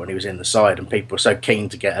in the side, and people were so keen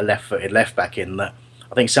to get a left-footed left back in that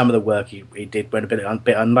I think some of the work he did went a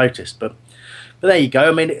bit unnoticed. But there you go.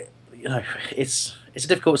 I mean, it's a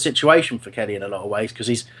difficult situation for Kelly in a lot of ways because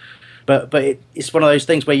it's one of those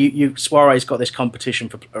things where Soiree's got this competition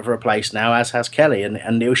for a place now, as has Kelly,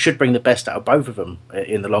 and it should bring the best out of both of them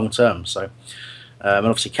in the long term. So. And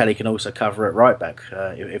obviously Kelly can also cover at right back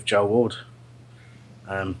if Joel Ward.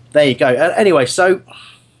 There you go. Anyway, so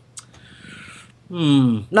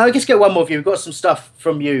no, I guess get one more of you. We've got some stuff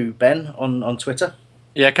from you, Ben, on Twitter.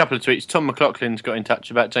 Yeah, a couple of tweets. Tom McLaughlin's got in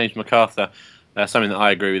touch about James MacArthur. Something that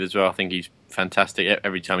I agree with as well. I think he's fantastic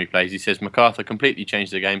every time he plays. He says MacArthur completely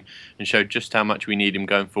changed the game and showed just how much we need him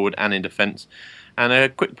going forward and in defence. And a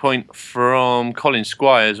quick point from Colin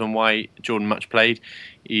Squires on why Jordan Much played.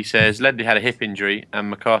 He says Ledley had a hip injury and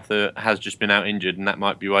MacArthur has just been out injured, and that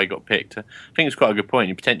might be why he got picked. I think it's quite a good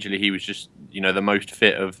point. Potentially he was just the most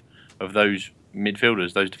fit of those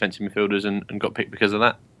midfielders, those defensive midfielders, and got picked because of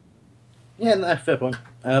that. Yeah, no, fair point.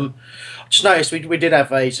 Just noticed we did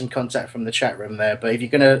have some contact from the chat room there, but if you're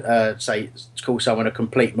going to call someone a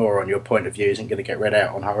complete moron, your point of view isn't going to get read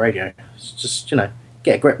out on our radio. It's just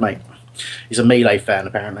get a grip, mate. He's a Melee fan,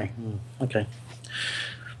 apparently. Okay.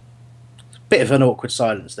 Bit of an awkward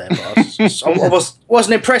silence there, but I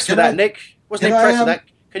wasn't impressed with that, Nick. Wasn't impressed with that.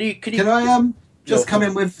 Can I just come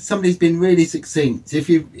in with somebody's been really succinct?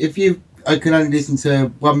 I can only listen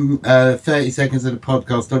to 30 seconds of the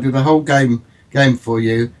podcast. I did the whole game game for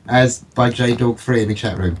you, as by JDog3 in the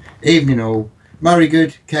chat room. Evening all. Murray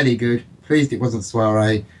good, Kelly good. Pleased it wasn't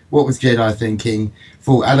soiree. What was Jedi thinking?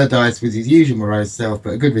 Thought Allardyce was his usual morose self,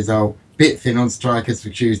 but a good result. Bit thin on strikers for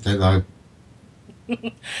Tuesday though.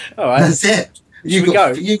 All right. That's it. You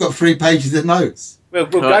got 3 pages of notes. We'll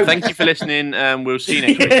go. Thank you for listening. We'll see you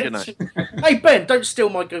next week. Good night. Hey Ben, don't steal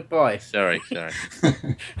my goodbye. Sorry.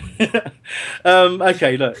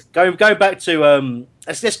 Okay, look, going back to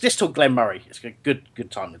let's talk Glenn Murray. It's a good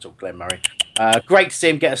time to talk Glenn Murray. Great to see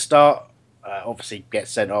him get a start. Obviously, get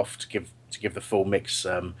sent off to give the full mix.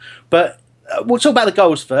 But we'll talk about the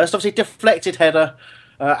goals first. Obviously, deflected header.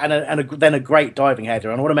 Then a great diving header.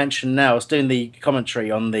 And I want to mention now, I was doing the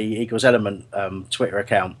commentary on the Eagles Element Twitter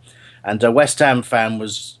account, and a West Ham fan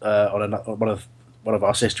was on one of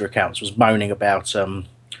our sister accounts was moaning about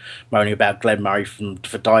Glenn Murray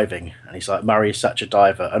for diving, and he's like, Murray is such a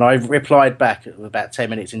diver. And I replied back about 10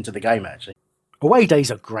 minutes into the game, actually. Away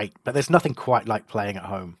days are great, but there's nothing quite like playing at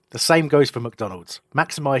home. The same goes for McDonald's.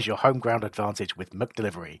 Maximise your home ground advantage with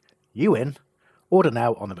McDelivery. You in? Order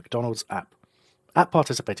now on the McDonald's app. At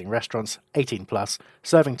participating restaurants, 18 plus,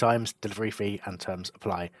 serving times, delivery fee and terms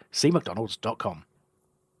apply. See mcdonalds.com.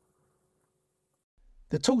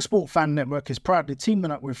 The TalkSport Fan Network is proudly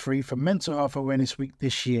teaming up with Free for Mental Health Awareness Week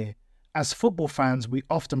this year. As football fans, we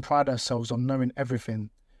often pride ourselves on knowing everything,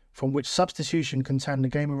 from which substitution can turn the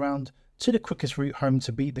game around to the quickest route home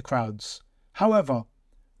to beat the crowds. However,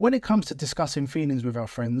 when it comes to discussing feelings with our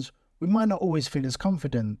friends, we might not always feel as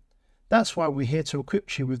confident. That's why we're here to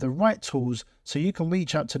equip you with the right tools so you can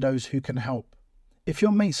reach out to those who can help. If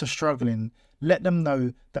your mates are struggling, let them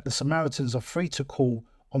know that the Samaritans are free to call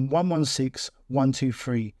on 116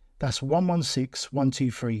 123. That's 116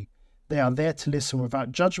 123. They are there to listen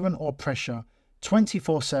without judgment or pressure,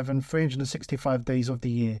 24/7, 365 days of the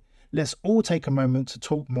year. Let's all take a moment to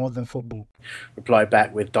talk more than football. Replied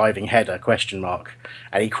back with diving header, ?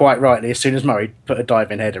 And he quite rightly, as soon as Murray put a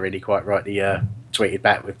diving header in, he quite rightly tweeted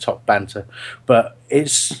back with top banter. But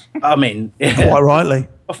it's, I mean... Quite rightly.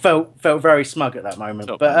 I felt very smug at that moment.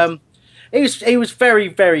 But he was very,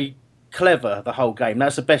 very clever the whole game.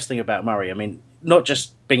 That's the best thing about Murray. I mean, not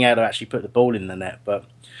just being able to actually put the ball in the net, but,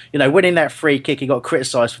 you know, winning that free kick, he got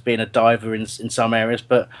criticised for being a diver in some areas,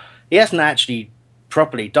 but he hasn't actually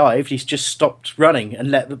properly dived. He's just stopped running and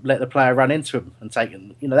let the player run into him and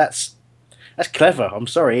taken. You know, that's clever. I'm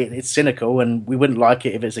sorry, it's cynical, and we wouldn't like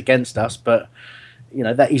it if it's against us. But you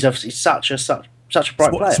know that he's obviously such a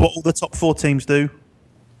bright player. That's what all the top 4 teams do.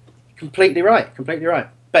 Completely right.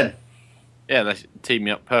 Ben. Yeah, that's teed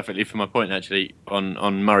me up perfectly for my point, actually,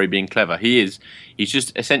 on Murray being clever. He's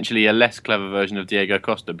just essentially a less clever version of Diego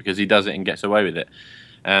Costa, because he does it and gets away with it.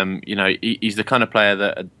 You know, he's the kind of player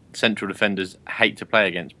that central defenders hate to play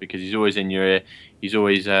against, because he's always in your ear. He's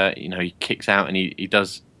always, he kicks out and he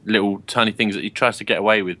does little tiny things that he tries to get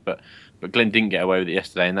away with. But Glenn didn't get away with it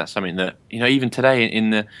yesterday, and that's something that, you know, even today in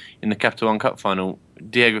the Capital One Cup final,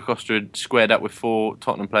 Diego Costa had squared up with 4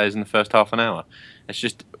 Tottenham players in the first half an hour. It's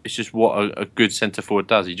just what a good centre forward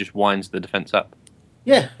does. He just winds the defence up.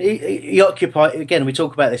 Yeah, he occupied, again, we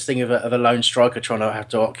talk about this thing of a lone striker trying to have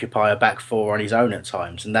to occupy a back 4 on his own at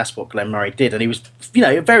times, and that's what Glenn Murray did. And he was, you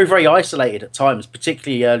know, very, very isolated at times,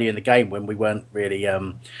 particularly early in the game when we weren't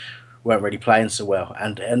really playing so well,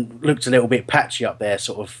 and looked a little bit patchy up there,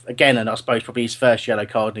 sort of, again, and I suppose probably his first yellow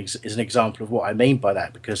card is an example of what I mean by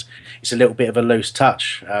that, because it's a little bit of a loose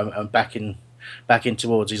touch and back in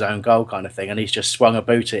towards his own goal kind of thing, and he's just swung a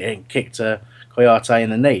boot at it and kicked Kouyate in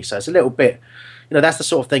the knee. So it's a little bit, you know, that's the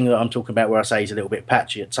sort of thing that I'm talking about where I say he's a little bit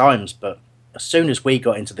patchy at times, but as soon as we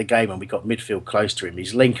got into the game and we got midfield close to him,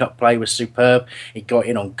 his link-up play was superb. He got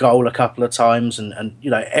in on goal a couple of times, and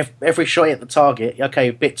you know, every shot at the target, okay,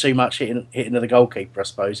 a bit too much hitting to the goalkeeper, I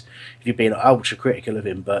suppose, if you're being ultra critical of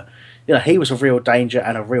him, but you know, he was a real danger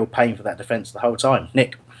and a real pain for that defence the whole time.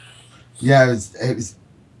 Nick? Yeah, it was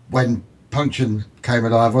when Puncheon came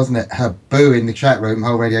alive, wasn't it? Her Boo in the chat room,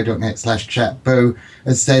 wholeradio.net/chat, Boo,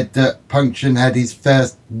 has said that Puncheon had his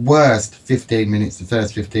worst 15 minutes, the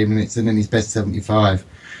first 15 minutes, and then his best 75.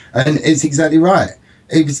 And it's exactly right.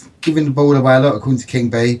 He was giving the ball away a lot, according to King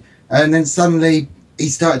B, and then suddenly he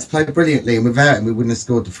started to play brilliantly, and without him we wouldn't have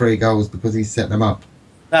scored the 3 goals because he set them up.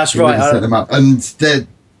 That's right. Set them up. And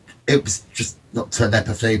it was just not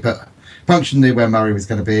telepathy, but Puncheon knew where Murray was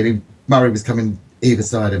going to be, and Murray was coming either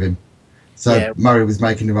side of him. So yeah. Murray was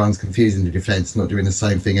making the runs, confusing the defence, not doing the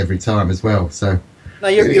same thing every time as well. So no,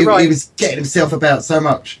 you're right. He was getting himself about so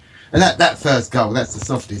much. And that first goal, that's the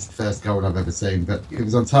softest first goal I've ever seen, but it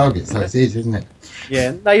was on target, so it is, isn't it?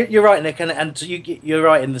 Yeah, no, you're right, Nick, and you're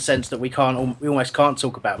right in the sense that we almost can't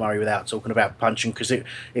talk about Murray without talking about Puncheon, because it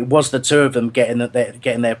was the two of them getting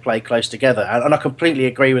their play close together, and I completely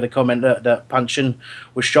agree with the comment that Puncheon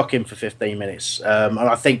was shocking for 15 minutes, and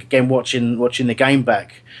I think again watching the game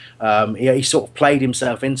back, he sort of played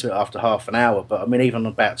himself into it after half an hour, but I mean even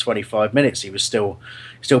about 25 minutes he was still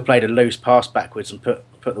played a loose pass backwards and put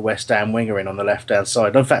the West Ham winger in on the left hand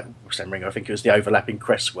side. In fact, West Ham winger, I think it was the overlapping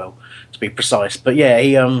Cresswell to be precise. But yeah,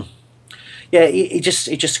 he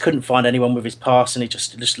just couldn't find anyone with his pass, and he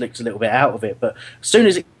just looked a little bit out of it. But as soon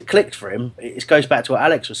as it clicked for him, it goes back to what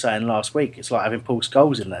Alex was saying last week. It's like having Paul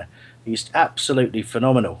Scholes in there. He's absolutely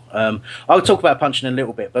phenomenal. I'll talk about Puncheon in a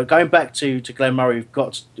little bit, but going back to Glenn Murray, if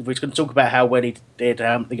we're going to talk about how well he did,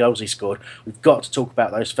 the goals he scored, we've got to talk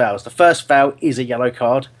about those fouls. The first foul is a yellow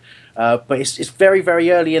card. But it's very, very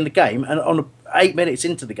early in the game, and on 8 minutes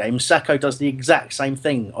into the game, Sakho does the exact same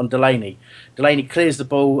thing on Delaney. Delaney clears the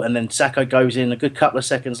ball, and then Sakho goes in a good couple of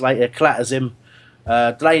seconds later, clatters him.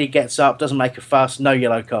 Delaney gets up, doesn't make a fuss, no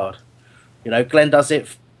yellow card. Glenn does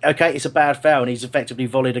it. Okay, it's a bad foul, and he's effectively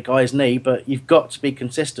volleyed a guy's knee, but you've got to be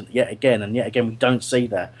consistent yet again we don't see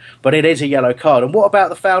that. But it is a yellow card. And what about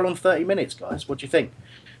the foul on 30 minutes, guys? What do you think?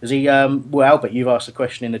 Is he? Well, Albert, you've asked a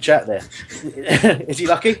question in the chat there. Is he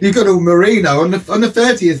lucky? You got all Marino on the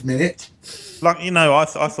 30th minute. Like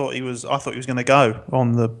I thought he was going to go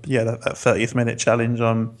on that 30th minute challenge.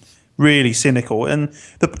 I'm really cynical, and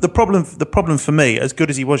the problem for me, as good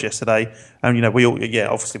as he was yesterday, and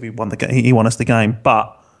obviously we won the game. He won us the game,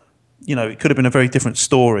 but it could have been a very different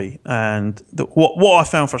story. And what I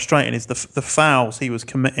found frustrating is the fouls he was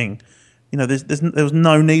committing. There was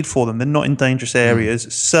no need for them. They're not in dangerous areas.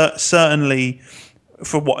 Certainly,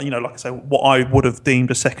 for what like I say, what I would have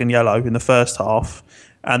deemed a second yellow in the first half,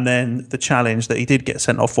 and then the challenge that he did get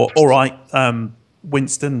sent off for. All right,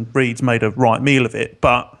 Winston Reid's made a right meal of it,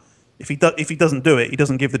 but if he doesn't do it, he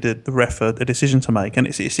doesn't give the ref a decision to make, and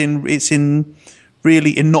it's in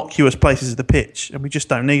really innocuous places of the pitch, and we just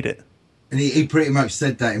don't need it. And he pretty much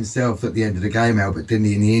said that himself at the end of the game, Albert, didn't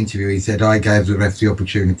he? In the interview, he said, "I gave the ref the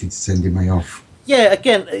opportunity to send him off." Yeah,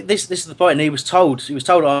 again, this is the point. And he was told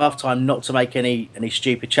at half time not to make any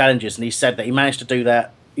stupid challenges, and he said that he managed to do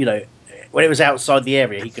that. When it was outside the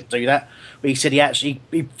area, he could do that. But he said he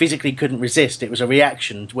physically couldn't resist. It was a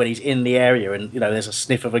reaction when he's in the area, and there's a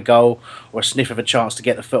sniff of a goal or a sniff of a chance to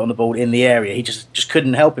get the foot on the ball in the area. He just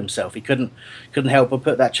couldn't help himself. He couldn't help but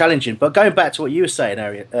put that challenge in. But going back to what you were saying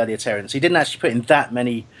earlier, Terence, he didn't actually put in that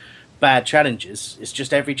many bad challenges. It's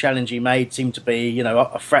just every challenge he made seemed to be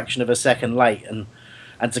a fraction of a second late, and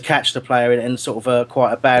to catch the player in sort of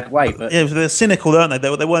quite a bad way. But yeah, they're cynical, aren't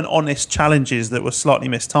they? They weren't honest challenges that were slightly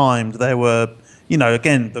mistimed. They were,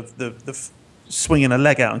 again, the swinging a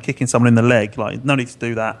leg out and kicking someone in the leg. Like, no need to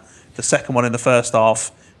do that. The second one in the first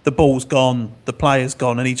half, the ball's gone, the player's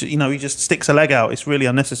gone, and he just sticks a leg out. It's really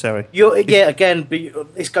unnecessary. Again,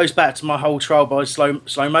 but this goes back to my whole trial by slow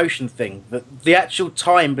motion thing. The actual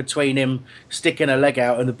time between him sticking a leg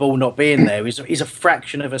out and the ball not being there is a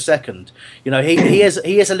fraction of a second. He is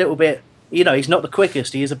a little bit. He's not the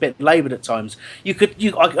quickest. He is a bit laboured at times.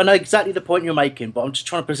 I know exactly the point you're making, but I'm just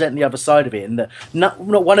trying to present the other side of it. And that not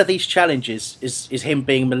one of these challenges is him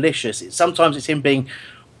being malicious. Sometimes it's him being.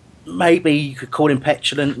 Maybe you could call him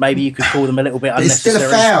petulant. Maybe you could call them a little bit unnecessary. It's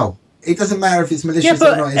still a foul. It doesn't matter if it's malicious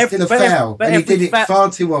or not. It's still a foul, and he did it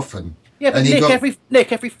far too often. Yeah, but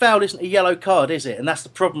every foul isn't a yellow card, is it? And that's the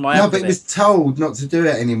problem I have. No, but he was told not to do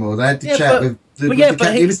it anymore. They had to chat with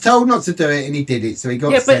he was told not to do it, and he did it, so he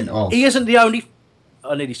got sent off. He isn't the only.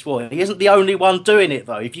 I nearly swore. He isn't the only one doing it,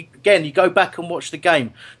 though. If you go back and watch the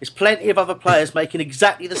game, there's plenty of other players making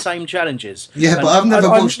exactly the same challenges. Yeah, but I've never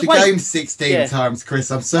watched the game 16 times, Chris.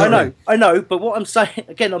 I'm sorry. I know. But what I'm saying,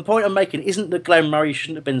 again, the point I'm making isn't that Glenn Murray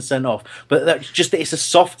shouldn't have been sent off, but that's just that it's a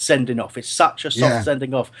soft sending off. It's such a soft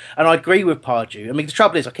sending off. And I agree with Pardew. I mean, the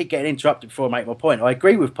trouble is, I keep getting interrupted before I make my point. I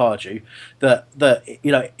agree with Pardew that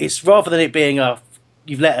it's rather than it being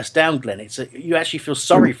you've let us down, Glenn. You actually feel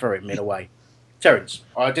sorry for him in a way. Terence,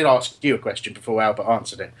 I did ask you a question before Albert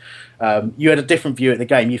answered it. You had a different view at the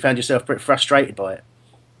game. You found yourself pretty frustrated by it.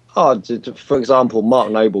 For example,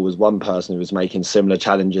 Mark Noble was one person who was making similar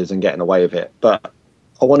challenges and getting away with it. But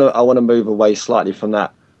I want to move away slightly from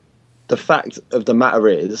that. The fact of the matter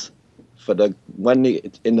is,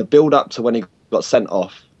 in the build up to when he got sent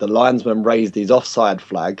off, the linesman raised his offside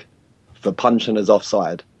flag for Puncheon as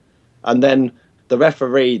offside, and then the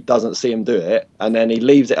referee doesn't see him do it, and then he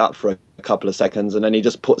leaves it up for a couple of seconds, and then he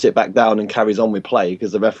just puts it back down and carries on with play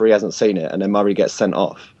because the referee hasn't seen it, and then Murray gets sent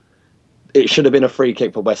off. it should have been a free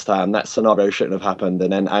kick for West Ham. That scenario shouldn't have happened,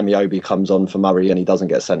 and then Amiobi comes on for Murray and he doesn't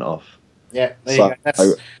get sent off. Yeah, there you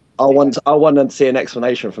go. I want to see an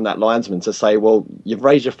explanation from that linesman to say, well, you've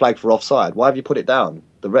raised your flag for offside. Why have you put it down?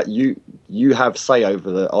 You have say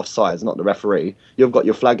over the offsides, not the referee. You've got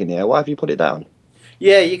your flag in here. Why have you put it down?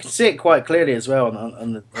 Yeah, you can see it quite clearly as well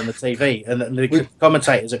on the TV, and the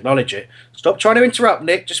commentators acknowledge it. Stop trying to interrupt,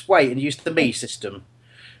 Nick. Just wait and use the me system.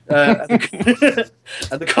 And the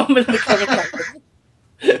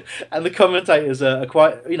commentators are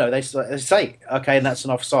quite, they say, okay, and that's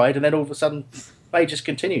an offside, and then all of a sudden, play just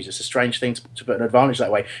continues. It's a strange thing to put an advantage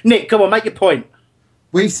that way. Nick, come on, make your point.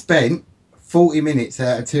 We've spent 40 minutes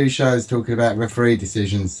out of 2 shows talking about referee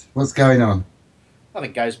decisions. What's going on? I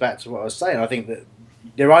think it goes back to what I was saying. I think that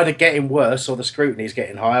they're either getting worse or the scrutiny is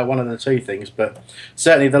getting higher, one of the two things. But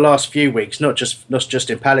certainly the last few weeks, not just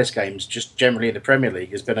in Palace games, just generally in the Premier League,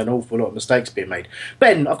 there's been an awful lot of mistakes being made.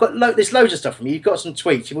 Ben, I've got there's loads of stuff from you. You've got some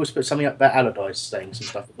tweets. You've also put something up about Allardyce saying some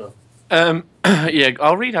stuff as well. Yeah,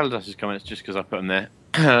 I'll read Allardyce's comments just because I put them there.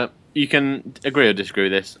 You can agree or disagree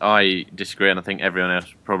with this. I disagree, and I think everyone else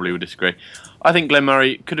probably would disagree. I think Glenn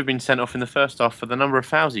Murray could have been sent off in the first half for the number of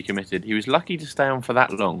fouls he committed. He was lucky to stay on for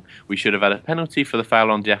that long. We should have had a penalty for the foul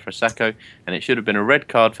on Diafra Sakho, and it should have been a red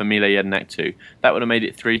card for Mile Jedinak too. That would have made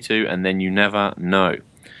it 3-2, and then you never know.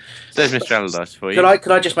 So there's Mr. Allardyce for you.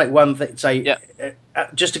 Could I just make one thing?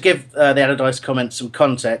 Just to give the Allardyce comment some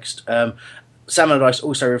context. Sam Allardyce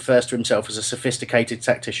also refers to himself as a sophisticated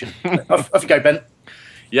tactician. off you go, Ben.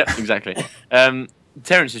 Yep, exactly.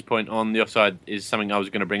 Terence's point on the offside is something I was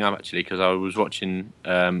going to bring up actually because I was watching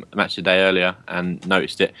Match of the Day earlier and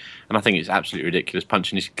noticed it, and I think it's absolutely ridiculous.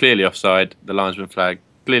 Punching is clearly offside. The linesman flag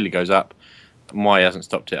clearly goes up. And why he hasn't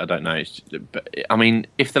stopped it, I don't know. But I mean,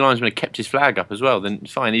 if the linesman had kept his flag up as well, then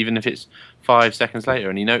fine. Even if it's 5 seconds later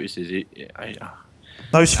and he notices it.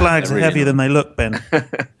 Those flags are heavier than they look, Ben.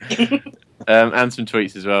 And some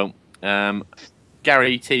tweets as well.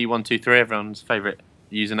 Gary T123, everyone's favourite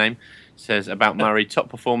username, says about Murray, top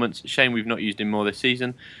performance. Shame we've not used him more this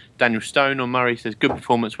season. Daniel Stone on Murray says good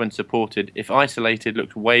performance when supported. If isolated,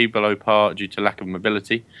 looked way below par due to lack of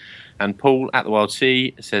mobility. And Paul at the Wild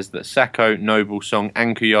Sea says that Sakho, Noble, Song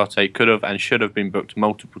and Kouyaté could have and should have been booked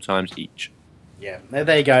multiple times each. Yeah,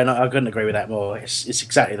 there you go. And I couldn't agree with that more. It's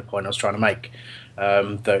exactly the point I was trying to make.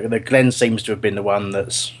 The Glenn seems to have been the one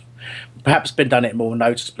that's perhaps been done it more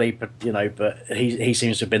noticeably, but he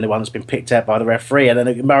seems to have been the one that's been picked out by the referee. And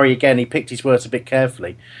then Murray again, he picked his words a bit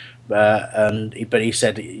carefully, but he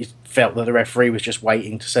said he felt that the referee was just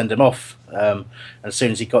waiting to send him off. And as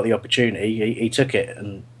soon as he got the opportunity, he took it.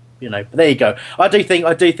 And but there you go. I do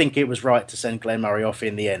think it was right to send Glenn Murray off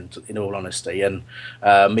in the end, in all honesty. And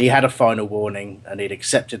he had a final warning, and he'd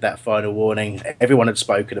accepted that final warning. Everyone had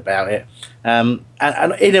spoken about it, and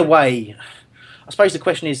in a way, I suppose the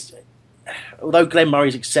question is, although Glenn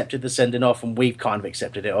Murray's accepted the sending off and we've kind of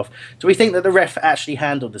accepted it off, do we think that the ref actually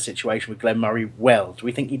handled the situation with Glenn Murray well? Do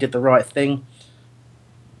we think he did the right thing?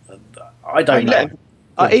 I don't know.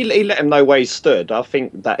 He let him know where he stood. I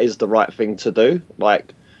think that is the right thing to do.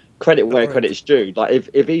 Like, credit where credit's due. Like,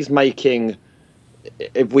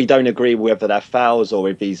 if we don't agree whether they're fouls or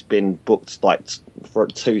if he's been booked for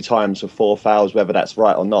 2 times for 4 fouls, whether that's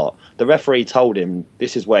right or not, the referee told him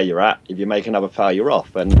this is where you're at. If you make another foul, you're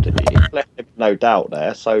off, and it left him no doubt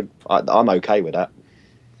there. So I'm okay with that.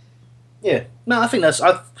 Yeah, no, I think that's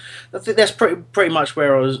pretty much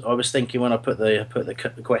where I was thinking when I put the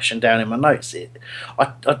question down in my notes.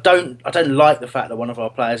 I don't like the fact that one of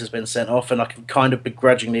our players has been sent off, and I can kind of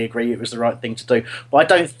begrudgingly agree it was the right thing to do. But I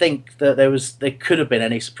don't think that there could have been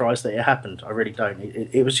any surprise that it happened. I really don't.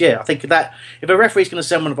 It was I think that if a referee's going to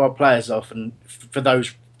send one of our players off, and for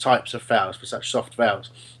those types of fouls, for such soft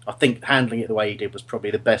fouls, I think handling it the way he did was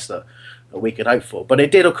probably the best that we could hope for. But it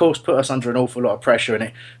did, of course, put us under an awful lot of pressure, and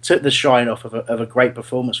it took the shine off of a great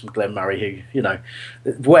performance from Glenn Murray, who,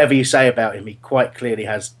 whatever you say about him, he quite clearly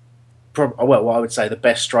has, I would say, the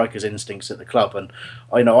best striker's instincts at the club. And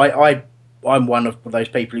I'm one of those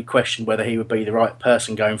people who question whether he would be the right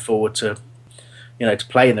person going forward to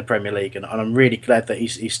play in the Premier League. And I'm really glad that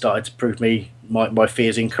he started to prove my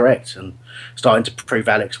fears incorrect, and starting to prove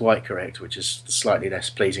Alex White correct, which is the slightly less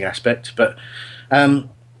pleasing aspect. But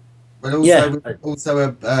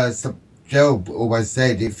Gel always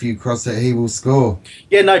said, if you cross it, he will score.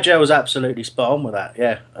 Yeah, no, Gel was absolutely spot on with that,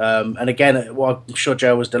 yeah. And again, I'm sure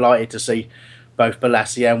Gel was delighted to see both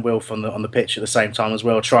Balassi and Wilf on the pitch at the same time as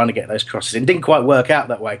well, trying to get those crosses in. Didn't quite work out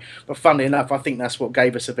that way, but funnily enough, I think that's what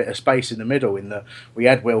gave us a bit of space in the middle, in that we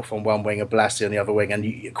had Wilf on one wing and Balassi on the other wing,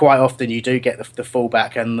 and quite often you do get the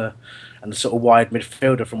fullback and the sort of wide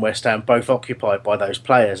midfielder from West Ham, both occupied by those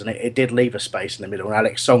players, and it did leave a space in the middle. And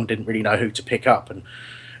Alex Song didn't really know who to pick up, and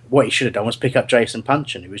what he should have done was pick up Jason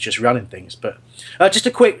Puncheon, who was just running things. But just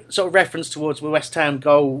a quick sort of reference towards the West Ham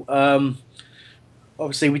goal.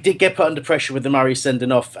 Obviously, we did get put under pressure with the Murray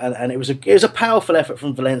sending off, and it was a powerful effort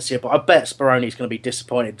from Valencia. But I bet Speroni's going to be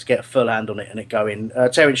disappointed to get a full hand on it and it go in.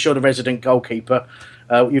 Terence Shaw, the resident goalkeeper,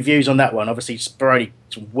 your views on that one? Obviously, Speroni,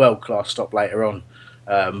 world-class stop later on.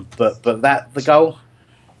 But the goal?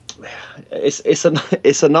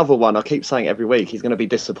 It's another one. I keep saying every week he's going to be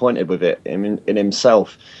disappointed with it in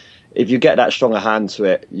himself. If you get that strong a hand to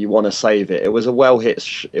it, you want to save it. It was a well hit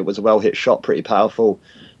shot, pretty powerful.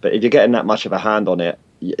 But if you're getting that much of a hand on it,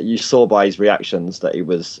 you saw by his reactions that he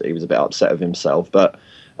was a bit upset with himself. But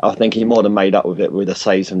I think he more than made up with it with the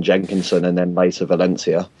saves from Jenkinson and then later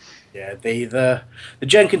Valencia. Yeah, the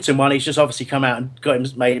Jenkinson one, he's just obviously come out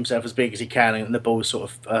and made himself as big as he can, and the ball sort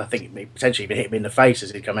of, I think, potentially even hit him in the face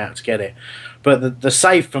as he come out to get it. But the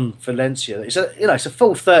save from Valencia, it's a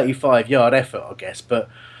full 35-yard effort, I guess. But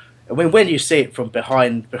when you see it from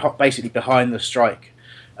basically behind the strike,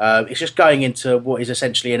 it's just going into what is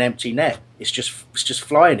essentially an empty net. It's just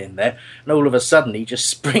flying in there, and all of a sudden he just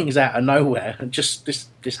springs out of nowhere, and just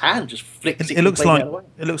this hand just flicks it. It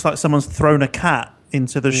looks like someone's thrown a cat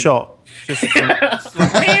into the shot, just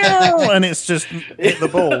and it's just hit the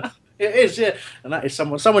ball. It is, yeah, and that is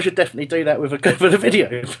someone should definitely do that with a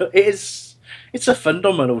video. But it's a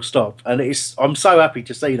phenomenal stop, and I'm so happy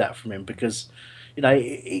to see that from him because,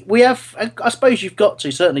 we have. I suppose you've got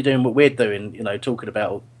to, certainly doing what we're doing, talking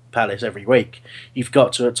about Palace every week, you've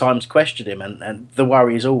got to at times question him, and the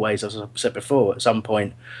worry is always, as I've said before, at some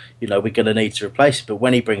point, we're going to need to replace him. But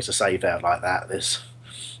when he brings a save out like that, there's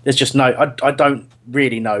just no. I don't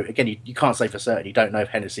really know. Again, you can't say for certain. You don't know if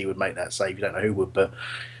Hennessy would make that save. You don't know who would, but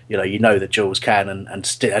you know that Jules can, and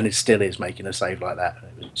it still is making a save like that.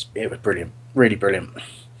 It was brilliant, really brilliant.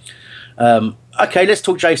 Okay, let's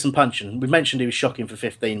talk Jason Puncheon. We mentioned he was shocking for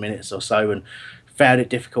 15 minutes or so, and found it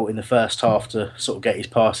difficult in the first half to sort of get his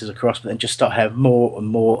passes across, but then just start having more and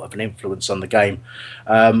more of an influence on the game.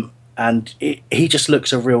 And he just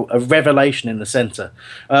looks a revelation in the centre.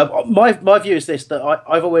 My view is this: that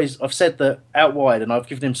I've said that out wide, and I've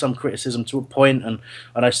given him some criticism to a point, and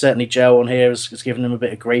I know certainly Joe on here has given him a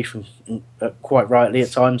bit of grief, and quite rightly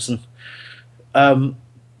at times. And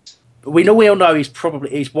we all know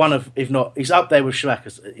he's one of, if not, he's up there with Schumacher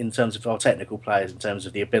in terms of our technical players, in terms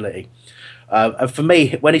of the ability. And for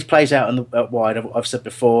me, when he plays out out wide, I've said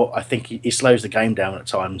before, I think he slows the game down at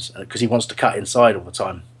times because he wants to cut inside all the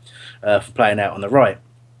time. For playing out on the right.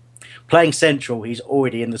 Playing central, he's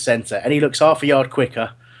already in the centre, and he looks half a yard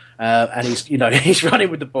quicker, and he's running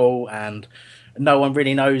with the ball, and no one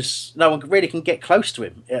really can get close to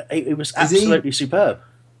him. He was absolutely superb.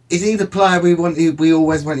 Is he the player we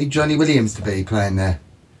always wanted Johnny Williams to be playing there?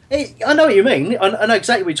 I know what you mean. I know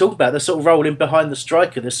exactly what you're talking about. The sort of rolling behind the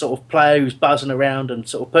striker, this sort of player who's buzzing around and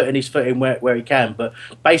sort of putting his foot in where he can, but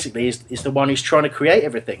basically is the one who's trying to create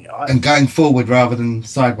everything. And going forward rather than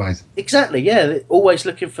sideways. Exactly, yeah. Always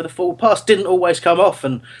looking for the forward pass. Didn't always come off,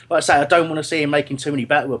 and like I say, I don't want to see him making too many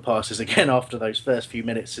backward passes again after those first few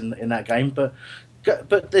minutes in that game, but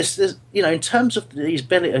there's in terms of his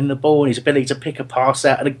ability in the ball and his ability to pick a pass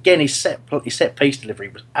out, and again his set piece delivery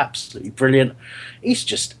was absolutely brilliant. He's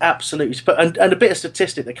just absolutely and a bit of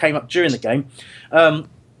statistic that came up during the game.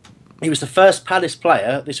 He was the first Palace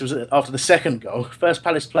player, this was after the second goal, first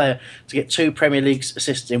Palace player to get 2 Premier League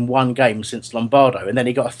assists in one game since Lombardo, and then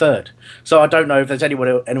he got a third. So I don't know if there's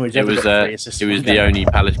anyone's ever got 3 assists. It was the only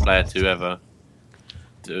Palace player to ever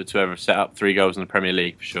set up 3 goals in the Premier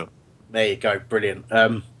League, for sure. There you go, brilliant.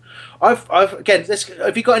 Have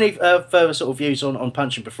you got any further sort of views on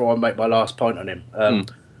Puncheon before I make my last point on him?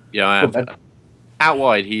 Yeah, I have. Out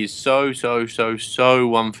wide, he's so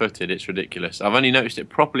one-footed. It's ridiculous. I've only noticed it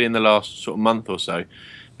properly in the last sort of month or so.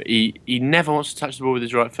 But he never wants to touch the ball with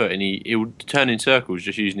his right foot, and he will turn in circles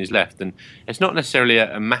just using his left. And it's not necessarily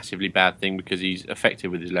a massively bad thing because he's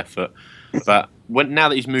effective with his left foot. But now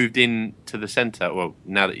that he's moved in to the centre, well,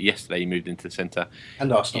 now that yesterday he moved into the centre,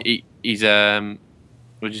 and Arsenal, he's what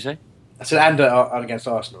did you say? I said and against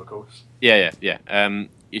Arsenal, of course. Yeah.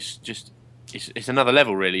 It's another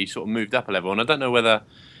level, really. He sort of moved up a level, and I don't know whether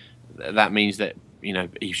that means that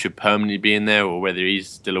he should permanently be in there or whether he's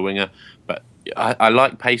still a winger. But I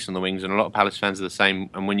like pace on the wings, and a lot of Palace fans are the same.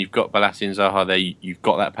 And when you've got Balassi and Zaha there, you've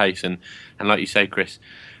got that pace, and like you say, Chris,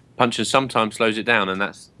 Puncheon sometimes slows it down, and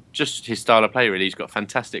just his style of play, really. He's got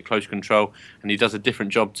fantastic close control, and he does a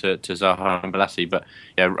different job to Zaha and Balassi. But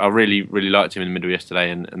yeah, I really, really liked him in the middle yesterday,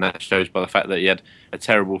 and that shows by the fact that he had a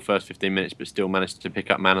terrible first 15 minutes, but still managed to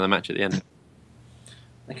pick up man of the match at the end.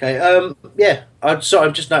 Okay, I've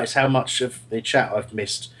just noticed how much of the chat I've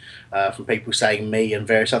missed from people saying me and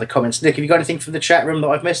various other comments. Nick, have you got anything from the chat room that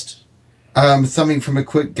I've missed? Something from a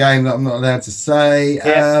quick game that I'm not allowed to say.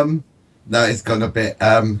 Yeah. No, it's got a bit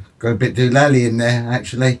doolally in there.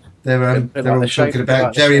 Actually, they're all talking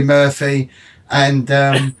about Jerry Murphy and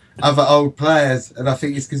other old players, and I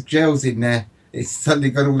think it's because Gel's in there. It's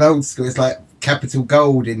suddenly got all old school. It's like Capital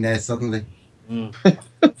Gold in there suddenly.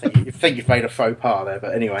 I think you've made a faux pas there,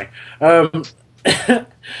 but anyway.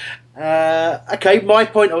 Okay, my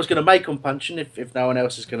point I was going to make on Puncheon, if no one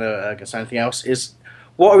else is going to say anything else, is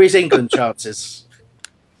what are his England chances?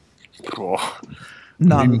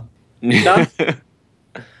 None. None?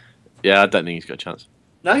 Yeah, I don't think he's got a chance.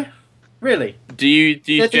 No? Really? Do you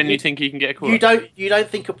genuinely think he can get a call? You don't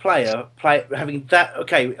think a player having that?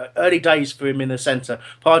 Okay, early days for him in the centre.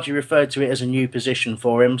 Pardew referred to it as a new position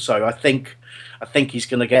for him, so I think he's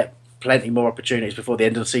going to get plenty more opportunities before the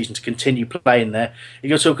end of the season to continue playing there. If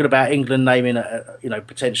you're talking about England naming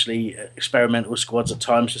potentially experimental squads at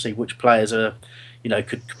times to see which players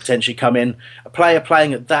could potentially come in, a player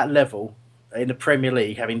playing at that level in the Premier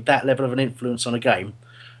League, having that level of an influence on a game,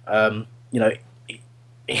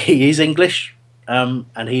 he is English,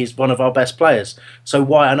 and he is one of our best players. So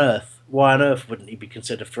why on earth wouldn't he be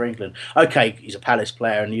considered for England? Okay, he's a Palace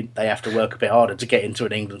player, and they have to work a bit harder to get into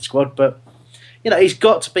an England squad, but he's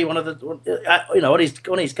got to be one of the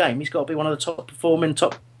on his game. He's got to be one of the top performing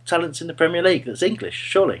top talents in the Premier League. That's English,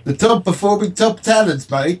 surely. The top performing top talents,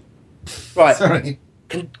 mate. Right. Sorry.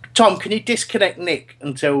 Tom, can you disconnect Nick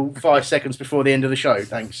until 5 seconds before the end of the show?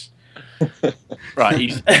 Thanks.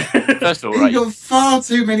 Right. First of all, right. You've got far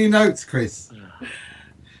too many notes, Chris.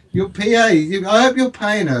 Your PA, I hope you're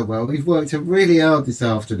paying her well. You've worked really hard this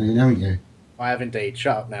afternoon, haven't you? I have indeed.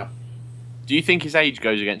 Shut up now. Do you think his age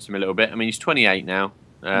goes against him a little bit? I mean, he's 28 now.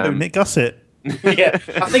 Nick Gussett. Yeah,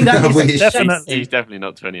 I think that is definitely. He's definitely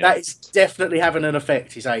not 28. That is definitely having an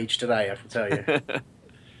effect, his age today, I can tell you.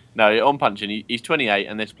 No, on Puncheon, he's 28,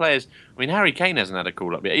 and there's players. I mean, Harry Kane hasn't had a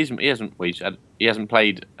call up yet. He hasn't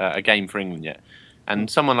played a game for England yet, and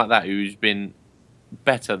someone like that who's been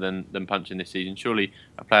better than Puncheon this season, surely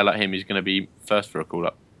a player like him is going to be first for a call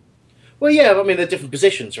up. Well, yeah, I mean they're different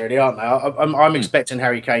positions, really, aren't they? I'm expecting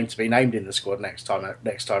Harry Kane to be named in the squad next time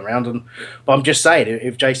round, but I'm just saying,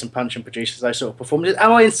 if Jason Puncheon produces those sort of performances,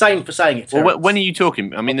 am I insane for saying it? Well, when are you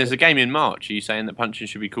talking? I mean, there's a game in March. Are you saying that Puncheon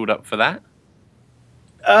should be called up for that?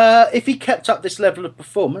 If he kept up this level of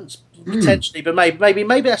performance, potentially, but maybe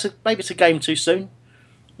it's a game too soon,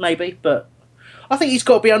 maybe. But I think he's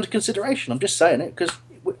got to be under consideration. I'm just saying it because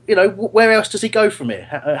where else does he go from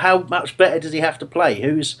here? How much better does he have to play?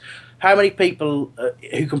 How many people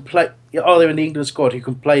who can play are there in the England squad who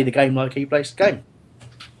can play the game like he plays the game?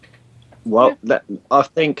 Well, I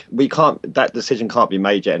think that decision can't be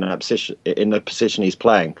made yet in the position he's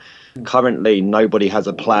playing. Currently, nobody has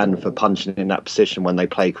a plan for Puncheon in that position when they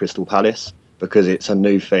play Crystal Palace because it's a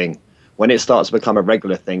new thing. When it starts to become a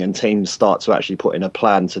regular thing and teams start to actually put in a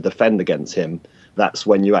plan to defend against him, that's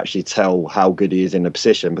when you actually tell how good he is in the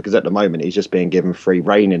position, because at the moment he's just being given free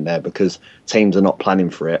rein in there because teams are not planning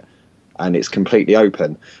for it and it's completely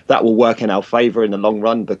open. That will work in our favour in the long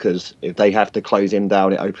run because if they have to close him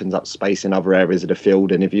down, it opens up space in other areas of the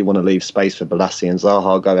field, and if you want to leave space for Balassi and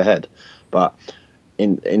Zaha, go ahead. But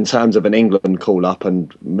in terms of an England call-up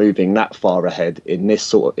and moving that far ahead in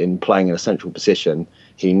playing in a central position,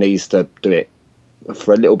 he needs to do it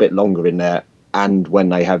for a little bit longer in there and when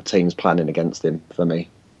they have teams planning against him, for me.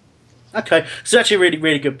 Okay, it's actually a really,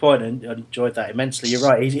 really good point, and I enjoyed that immensely. You're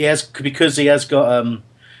right. He has got,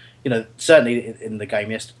 certainly in the game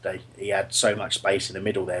yesterday, he had so much space in the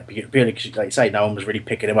middle there. Purely because, like you say, no one was really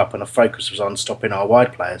picking him up, and the focus was on stopping our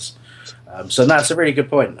wide players. So that's a really good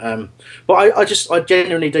point. But I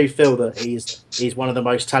genuinely do feel that he's one of the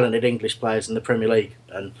most talented English players in the Premier League,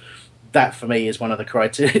 and that for me is one of the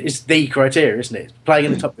criteria. Is the criteria, isn't it? Playing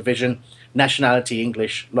in the top division, nationality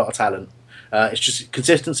English, a lot of talent. It's just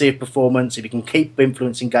consistency of performance. If he can keep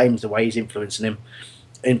influencing games the way he's influencing them,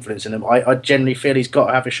 I generally feel he's got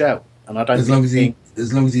to have a shout. And I don't. As long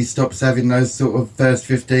as he stops having those sort of first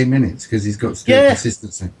 15 minutes, because he's got to do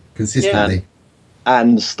it consistently. Yeah.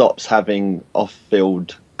 And stops having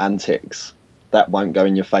off-field antics. That won't go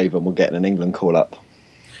in your favour and we'll get an England call-up.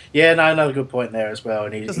 Yeah, no, another good point there as well.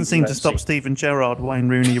 And he doesn't seem to stop Steven Gerrard, Wayne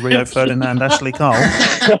Rooney, Rio Ferdinand, Ashley Cole.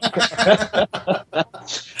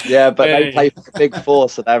 Yeah, but they play for the Big Four,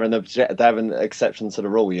 so they're an exception to the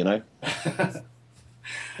rule, you know.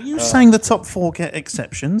 Are you saying the top four get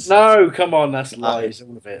exceptions? No, come on, that's lies,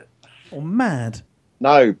 all of it. Oh, mad.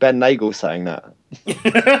 No, Ben Nagel's saying that.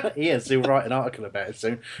 Yes, he'll write an article about it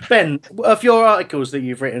soon. Ben, of your articles that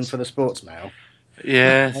you've written for the Sports Mail,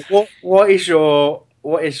 what is your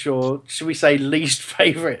should we say least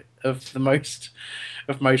favourite of most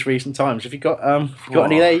recent times? Have you got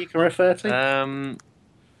any there you can refer to?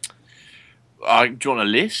 Do you want a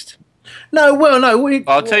list? No, well, no.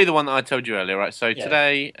 I'll tell you the one that I told you earlier, right? So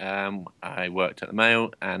today, I worked at the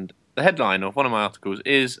Mail, and the headline of one of my articles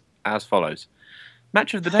is as follows: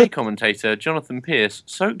 Match of the Day commentator Jonathan Pearce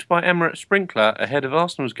soaked by Emirates sprinkler ahead of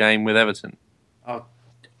Arsenal's game with Everton. Oh,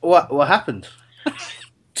 what happened?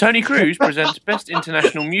 Tony Cruz presents Best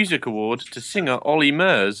International Music Award to singer Ollie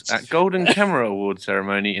Murs at Golden Camera Award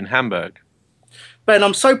ceremony in Hamburg. Ben,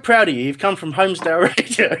 I'm so proud of you. You've come from Homesdale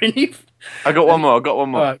Radio, and you've... I got one more.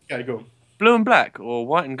 Right, okay, go on. Blue and black or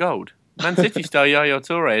white and gold? Man City star Yaya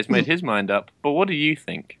Toure has made his mind up, but what do you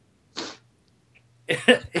think?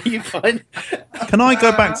 Are you fine? Can I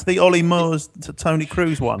go back to the Ollie Murs to Tony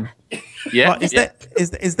Cruz one? Yeah. Like,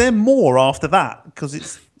 is there more after that? Because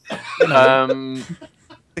it's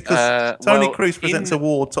Tony Cruz presents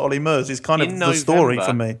award to Ollie Murs is kind of the story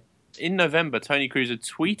for me. In November, Tony Cruz had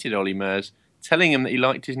tweeted Ollie Murs telling him that he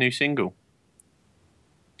liked his new single.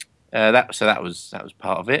 That was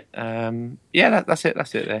part of it. That's it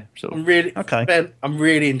there. Sort of. I'm really okay. Ben, I'm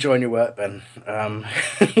really enjoying your work, Ben.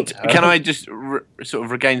 Can I just sort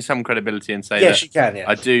of regain some credibility and say yes, you can. Yeah,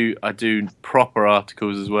 I do proper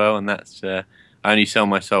articles as well, and that's I only sell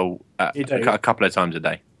my soul a couple of times a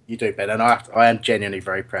day. You do, Ben, and I am genuinely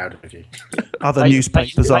very proud of you. Other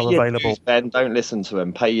newspapers are available. Dues, Ben, don't listen to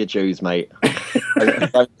them. Pay your dues, mate.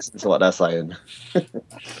 don't listen to what they're saying.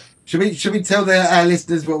 Should we tell our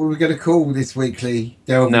listeners what we were going to call this weekly?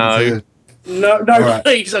 No, right.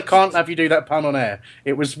 Please, I can't have you do that pun on air.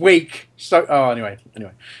 It was weak. So, anyway.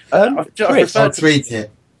 Chris, I'll tweet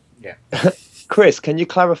it. Yeah. Chris, can you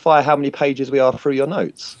clarify how many pages we are through your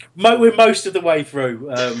notes? We're most of the way through.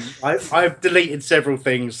 I've deleted several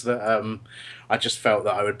things that I just felt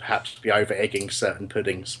that I would perhaps be over-egging certain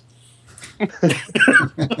puddings.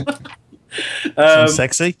 Sounds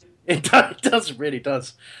sexy. It does, really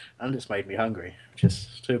does. And it's made me hungry.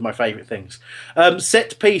 Just two of my favourite things.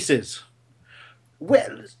 Set pieces.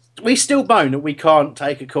 We still moan that we can't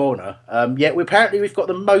take a corner, yet apparently we've got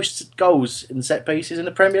the most goals in set pieces in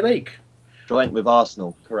the Premier League. Joint with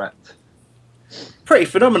Arsenal, correct. Pretty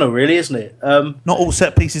phenomenal, really, isn't it? Not all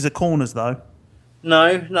set pieces are corners, though.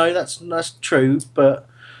 No, that's true. But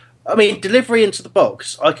I mean, delivery into the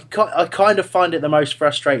box. I kind of find it the most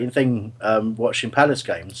frustrating thing watching Palace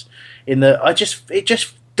games. In that, it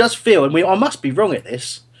just does feel, and I must be wrong at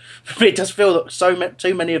this, but it does feel that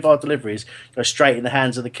too many of our deliveries go straight in the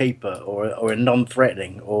hands of the keeper, or are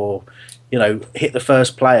non-threatening, or hit the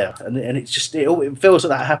first player, and it feels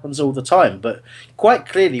that happens all the time. But quite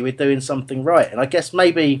clearly, we're doing something right, and I guess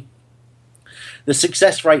maybe the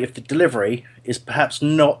success rate of the delivery is perhaps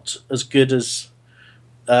not as good as.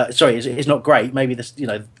 It's not great. Maybe this,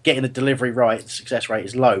 getting the delivery right, the success rate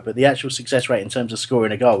is low, but the actual success rate in terms of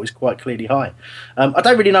scoring a goal is quite clearly high. I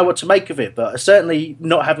don't really know what to make of it, but certainly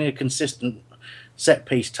not having a consistent set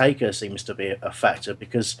piece taker seems to be a factor,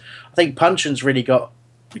 because I think Punchin's really got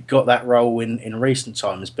that role in recent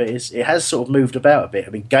times, but it has sort of moved about a bit.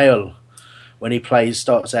 I mean, Gale, when he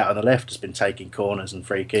starts out on the left, has been taking corners and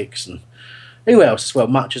free kicks, and who else as well?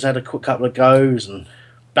 Much has had a couple of goes, and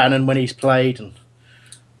Bannon when he's played, and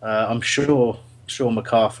I'm sure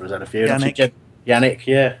MacArthur has had a few. Yannick,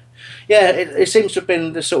 yeah. It seems to have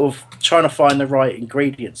been the sort of trying to find the right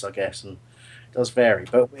ingredients, I guess, and it does vary.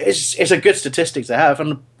 But it's a good statistic to have,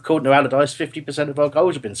 and according to Allardyce, 50% of our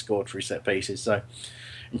goals have been scored through set pieces. So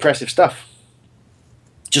impressive stuff.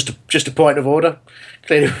 Just a point of order.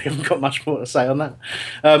 Clearly, we haven't got much more to say on that.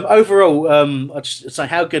 Overall, I just say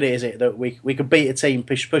how good is it that we could beat a team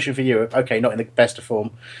pushing for Europe. Okay, not in the best of form,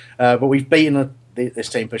 but we've beaten this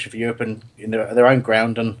team pushing for Europe and in their own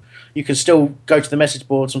ground, and you can still go to the message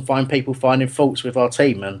boards and find people finding faults with our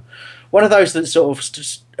team. And one of those that sort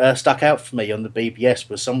of stuck out for me on the BBS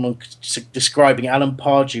was someone describing Alan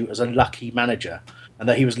Pardew as a lucky manager, and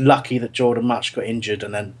that he was lucky that Jordan Much got injured,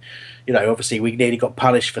 and then obviously we nearly got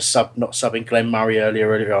punished for not subbing Glenn Murray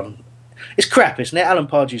earlier on. It's crap, isn't it? Alan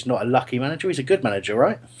Pardew's not a lucky manager; he's a good manager,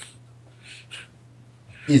 right?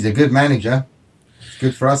 He's a good manager.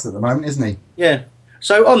 Good for us at the moment, isn't he? Yeah.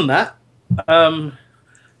 So on that,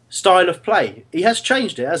 style of play. He has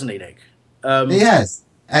changed it, hasn't he, Nick? He has.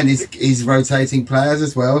 And he's rotating players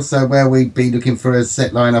as well. So where we'd be looking for a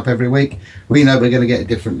set lineup every week, we know we're going to get a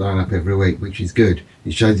different lineup every week, which is good.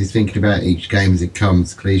 It shows he's thinking about each game as it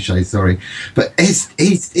comes. Cliche, sorry, but he's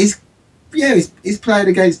playing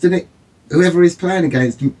against whoever he's playing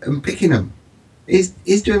against and picking them.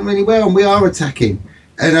 He's doing really well, and we are attacking.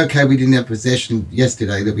 And okay, we didn't have possession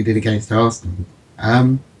yesterday that we did against Arsenal.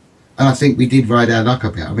 And I think we did ride our luck a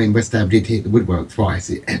bit. I mean, West Ham did hit the woodwork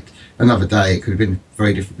twice. Another day, it could have been a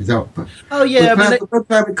very different result. But we're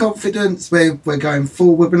playing with confidence. We're going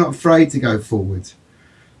forward. We're not afraid to go forward.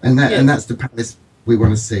 And that's the Palace we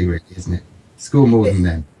want to see, really, isn't it? Score more than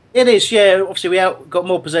them. It is, yeah. Obviously, we got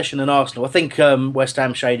more possession than Arsenal. I think West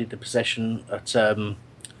Ham shaded the possession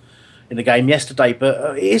in the game yesterday,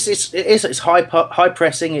 but it's high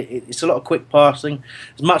pressing. It's a lot of quick passing.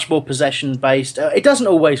 It's much more possession based. It doesn't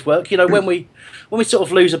always work, when we sort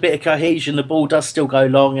of lose a bit of cohesion, the ball does still go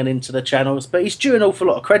long and into the channels. But he's due an awful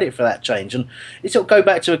lot of credit for that change. And you sort of go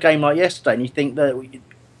back to a game like yesterday, and you think that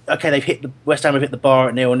West Ham have hit the bar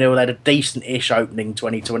at 0-0. They had a decent-ish opening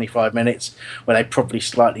 20-25 minutes where they probably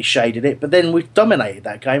slightly shaded it, but then we've dominated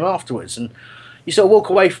that game afterwards. And you sort of walk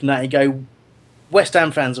away from that and go, West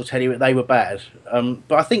Ham fans will tell you that they were bad,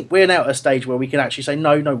 but I think we're now at a stage where we can actually say,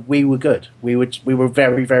 no, we were good. We were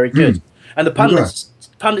very, very good. And the pundits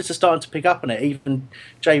are starting to pick up on it. Even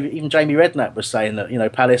Jamie Redknapp was saying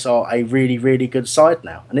that Palace are a really, really good side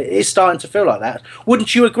now, and it is starting to feel like that.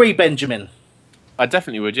 Wouldn't you agree, Benjamin? I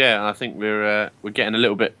definitely would. Yeah, I think we're getting a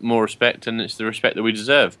little bit more respect, and it's the respect that we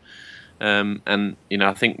deserve. And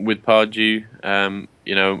I think with Pardew, and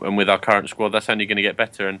with our current squad, that's only going to get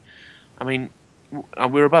better. And I mean,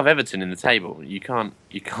 we're above Everton in the table. You can't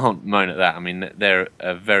moan at that. I mean, they're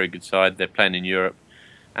a very good side. They're playing in Europe,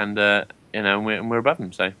 and we're above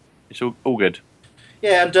them. So it's all good.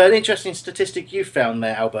 Yeah, and an interesting statistic you found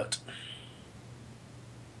there, Albert.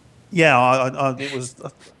 Yeah, I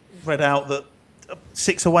read out that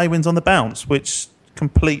 6 away wins on the bounce, which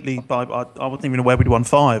completely I wasn't even aware we'd won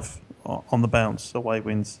 5 on the bounce away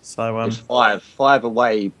wins. So it's 5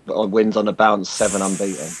 away wins on the bounce, 7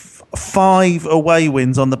 unbeaten. 5 away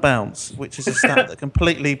wins on the bounce, which is a stat that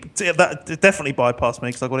definitely bypassed me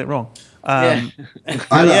because I got it wrong. I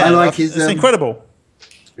like his. It's incredible.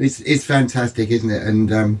 It's fantastic, isn't it?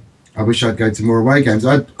 And I wish I'd go to more away games.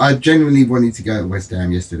 I genuinely wanted to go to West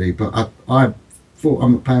Ham yesterday, but I thought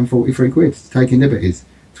I'm paying 43 quid taking liberties,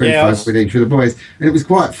 25 quid each for the boys, and it was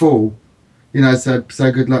quite full. So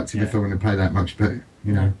good luck to me if I want to pay that much, but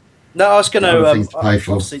No, I was going to.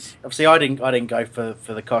 For. Obviously, I didn't go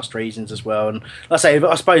for the cost reasons as well. And I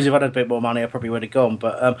suppose if I'd had a bit more money, I probably would have gone.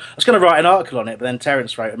 But I was going to write an article on it, but then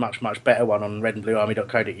Terence wrote a much better one on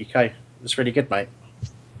redandbluearmy.co.uk. It's really good, mate.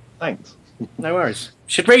 Thanks. No worries.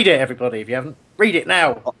 Should read it, everybody. If you haven't, read it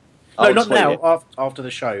now. No, not now. After the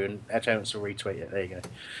show, and Terence will retweet it. There you go.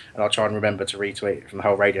 And I'll try and remember to retweet it from the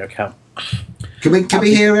whole radio account. Can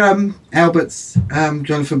we hear Albert's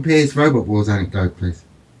Jonathan Pearce Robot Wars anecdote, please?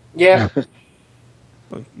 Yeah.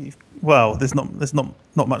 Well, there's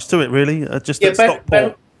not much to it really. Just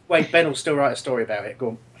Ben will still write a story about it. Go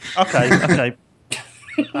on. Okay.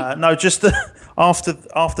 No, just after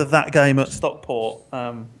that game at Stockport,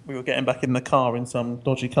 we were getting back in the car in some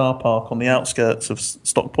dodgy car park on the outskirts of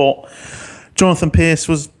Stockport. Jonathan Pearce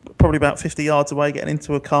was probably about 50 yards away, getting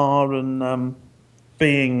into a car and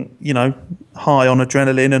being, high on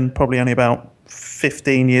adrenaline and probably only about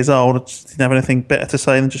 15 years old. I just didn't have anything better to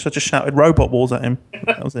say than I just shouted Robot Wars at him.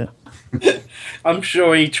 That was it. I'm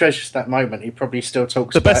sure he treasures that moment. He probably still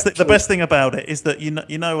talks. The best thing about it is that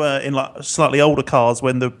in like slightly older cars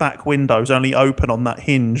when the back windows only open on that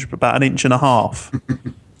hinge about 1.5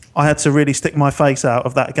 inches. I had to really stick my face out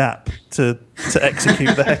of that gap to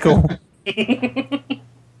execute the heckle.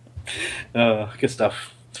 Oh, good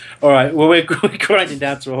stuff. All right, well, we're grinding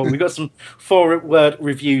down to a halt. We've got some 4-word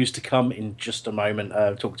reviews to come in just a moment.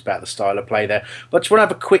 Talked about the style of play there. But just want to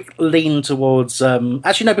have a quick lean towards...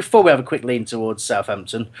 before we have a quick lean towards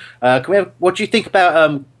Southampton, what do you think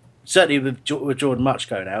about, certainly with Jordan Much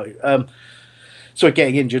going out,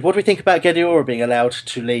 getting injured, what do we think about Guedioura being allowed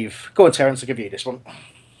to leave? Go on, Terence, I'll give you this one.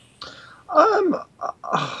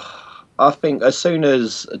 I think as soon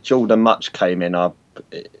as Jordan Much came in,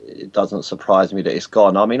 it doesn't surprise me that it's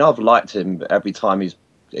gone. I mean, I've liked him every time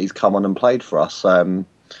he's come on and played for us. But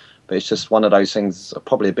it's just one of those things,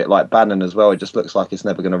 probably a bit like Bannon as well. It just looks like it's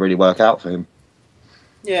never going to really work out for him.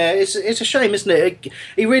 Yeah, it's a shame, isn't it?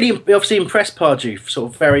 He really obviously impressed Pardew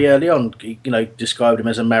sort of very early on. Described him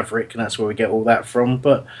as a maverick, and that's where we get all that from.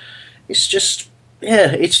 But it's just,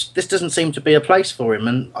 this doesn't seem to be a place for him,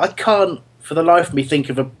 and I can't, for the life of me, think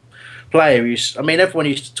of player who's. I mean, everyone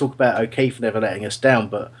used to talk about O'Keefe never letting us down,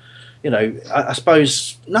 but I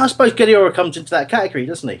suppose Guardiola comes into that category,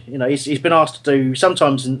 doesn't he? He's been asked to do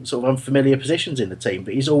sometimes in sort of unfamiliar positions in the team,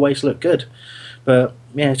 but he's always looked good. But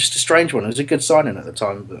yeah, just a strange one. It was a good signing at the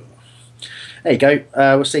time, but there you go.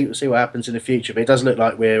 We'll see what happens in the future. But it does look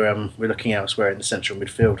like we're looking elsewhere in the central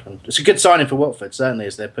midfield. And it's a good signing for Watford, certainly,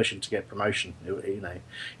 as they're pushing to get promotion. He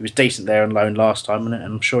was decent there on loan last time, and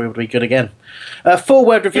I'm sure he'll be good again.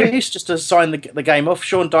 4-word reviews just to sign the game off.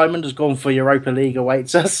 Sean Diamond has gone for Europa League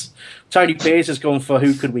awaits us. Tony Pears has gone for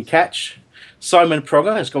Who Could We Catch? Simon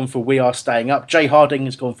Pronger has gone for We Are Staying Up. Jay Harding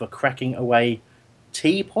has gone for Cracking Away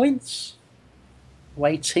T points.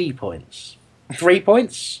 Away T points. 3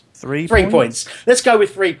 points. 3 points. Let's go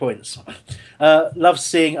with 3 points. Love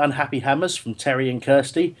seeing Unhappy Hammers from Terry and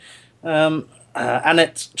Kirsty.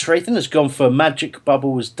 Annette Treathen has gone for Magic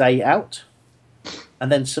Bubbles Day Out.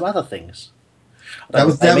 And then some other things. That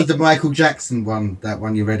was the Michael Jackson one, that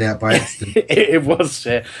one you read out by accident. It was,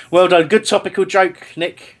 yeah. Well done. Good topical joke,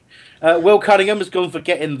 Nick. Will Cunningham has gone for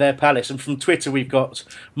Get In There Palace. And from Twitter, we've got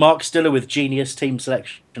Mark Stiller with Genius Team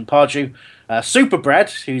Selection Pardew. Super Brad,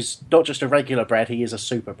 who's not just a regular Brad, he is a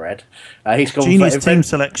Super Brad. He's gone Genius for Team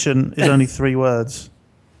Selection is only 3 words.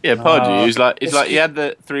 Yeah, Pardew. It's like he had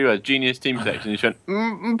the 3 words, Genius Team Selection. He just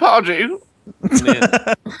went, Pardew.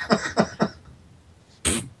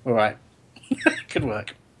 All right. Good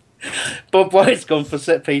work. Bob White's gone for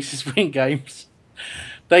set pieces, win games.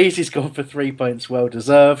 Daisy's gone for 3 points, well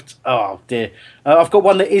deserved. Oh dear. I've got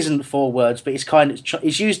one that isn't 4 words, but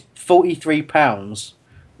it's used £43,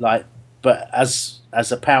 but as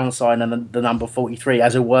a pound sign and the number 43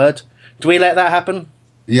 as a word. Do we let that happen?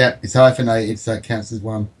 Yeah, it's hyphenated, so it counts as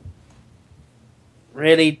 1.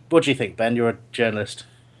 Really? What do you think, Ben? You're a journalist.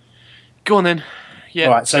 Go on then. Yeah.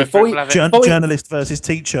 All right, so 40 journalist versus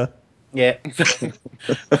teacher. Yeah.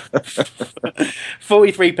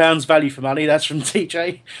 £43 value for money. That's from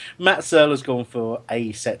TJ. Matt Searle has gone for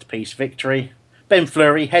a set-piece victory. Ben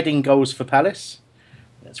Fleury, heading goals for Palace.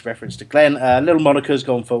 That's reference to Glenn. Little Monica's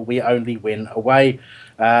gone for We Only Win Away.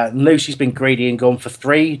 Lucy's been greedy and gone for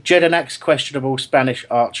 3. Jedinak's questionable Spanish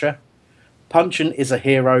archer. Punchin is a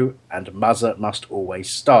hero and Muzzer must always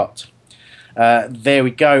start. There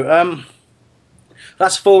we go.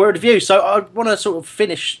 That's 4-word review. So I want to sort of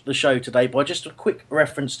finish the show today by just a quick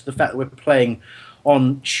reference to the fact that we're playing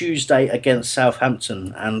on Tuesday against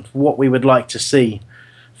Southampton and what we would like to see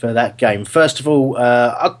for that game. First of all,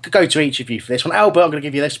 I'll go to each of you for this one. Albert, I'm going to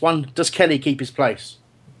give you this one. Does Kelly keep his place?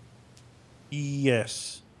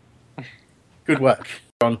 Yes. Good work.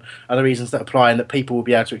 On other reasons that apply and that people will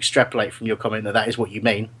be able to extrapolate from your comment that is what you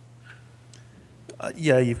mean.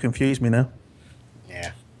 Yeah, you've confused me now.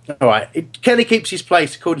 Yeah. All right. Kelly keeps his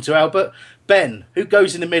place, according to Albert. Ben, who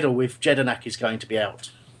goes in the middle if Jedinak is going to be out?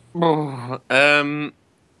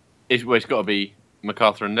 It's got to be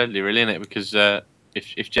MacArthur and Ledley, really, isn't it? Because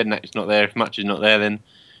if Jedinak is not there, if Much is not there, then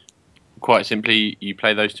quite simply you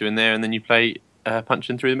play those 2 in there and then you play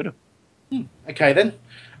Punchin through the middle. Okay, then.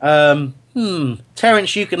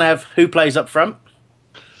 Terence, you can have who plays up front.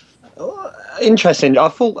 Interesting. I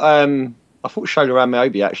thought Shola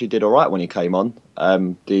Ameobi actually did all right when he came on.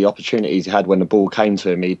 The opportunities he had when the ball came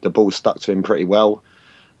to him, the ball stuck to him pretty well.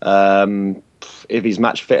 If he's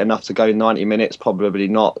match fit enough to go 90 minutes, probably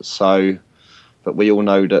not. So, but we all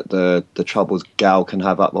know that the troubles Gal can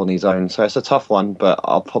have up on his own. So it's a tough one, but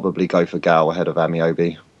I'll probably go for Gal ahead of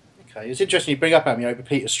Ameobi. Okay, it's interesting you bring up Ameobi.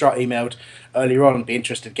 Peter Strutt emailed earlier on, be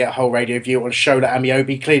interested to get a whole radio view on a show that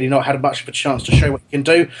Ameobi clearly not had much of a chance to show what he can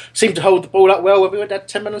do. Seemed to hold the ball up well when we went down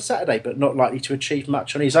 10 men on Saturday, but not likely to achieve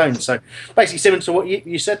much on his own. So basically similar to what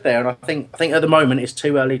you said there, and I think at the moment it's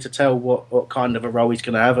too early to tell what kind of a role he's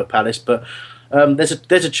going to have at Palace, but there's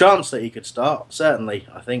a chance that he could start, certainly,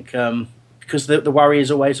 I think, because the worry is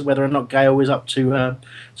always whether or not Gale is up to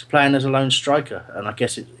playing as a lone striker, and I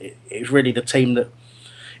guess it's really the team that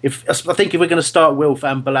I think if we're going to start Wilf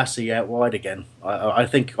and Balassi out wide again, I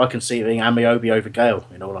think I can see it being Ameobi over Gale,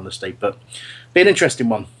 in all honesty. But be an interesting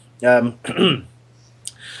one.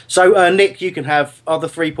 So, Nick, you can have other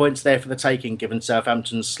 3 points there for the taking, given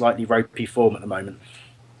Southampton's slightly ropey form at the moment.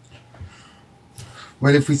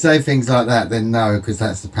 Well, if we say things like that, then no, because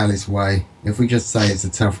that's the Palace way. If we just say it's a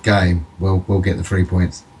tough game, we'll get the 3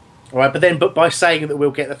 points. All right, but by saying that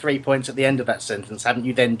we'll get the 3 points at the end of that sentence, haven't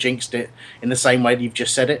you then jinxed it in the same way that you've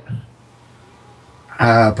just said it?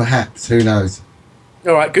 Perhaps. Who knows?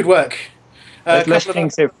 All right, good work. Let's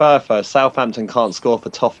jinx it further. Southampton can't score for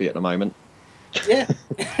toffee at the moment. Yeah.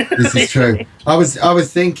 This is true. I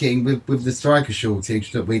was thinking with the striker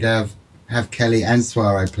shortage that we'd have Kelly and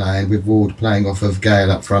Suarez playing, with Ward playing off of Gale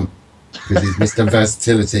up front because he's Mr.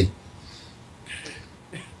 Versatility.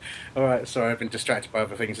 All right, sorry, I've been distracted by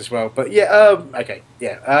other things as well. But yeah, okay,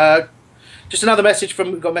 yeah. Just another message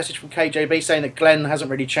from KJB saying that Glenn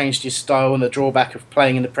hasn't really changed his style, and the drawback of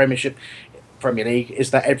playing in the Premier League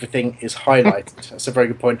is that everything is highlighted. That's a very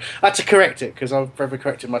good point. I had to correct it because I've probably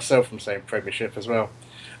corrected myself from saying Premiership as well.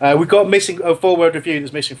 We've got missing a 4-word review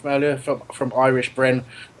that's missing from earlier from Irish Bren.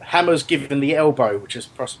 Hammer's given the elbow, which is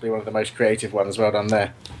possibly one of the most creative ones. Well done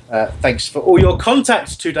there. Thanks for all your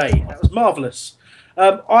contacts today. That was marvellous.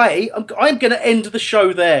 I'm going to end the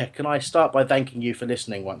show there. Can I start by thanking you for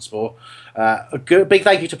listening once more? A big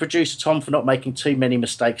thank you to producer Tom for not making too many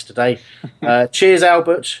mistakes today. Cheers,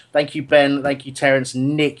 Albert. Thank you, Ben. Thank you, Terence.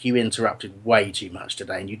 Nick, you interrupted way too much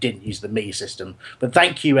today, and you didn't use the me system. But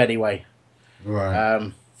thank you anyway.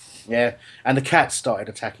 Right. Yeah, and the cat started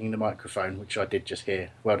attacking the microphone, which I did just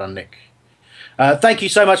hear. Well done, Nick. Thank you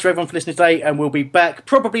so much for everyone for listening today, and we'll be back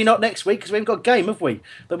probably not next week because we haven't got a game, have we?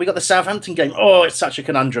 But we got the Southampton game. Oh, it's such a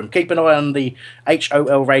conundrum. Keep an eye on the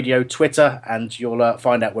HOL Radio Twitter, and you'll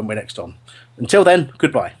find out when we're next on. Until then,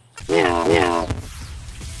 goodbye.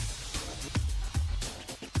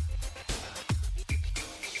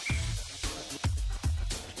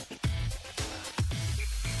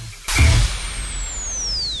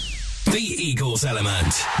 The Eagles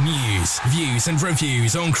Element. News, views and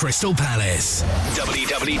reviews on Crystal Palace.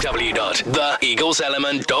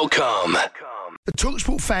 www.theeagleselement.com. The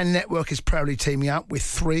TalkSport Fan Network is proudly teaming up with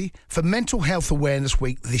 3 for Mental Health Awareness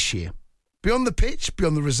Week this year. Beyond the pitch,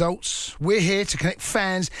 beyond the results, we're here to connect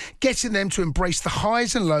fans, getting them to embrace the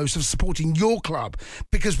highs and lows of supporting your club,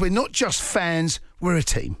 because we're not just fans, we're a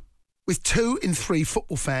team. With 2 in 3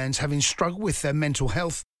 football fans having struggled with their mental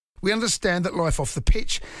health, we understand that life off the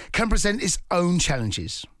pitch can present its own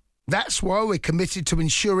challenges. That's why we're committed to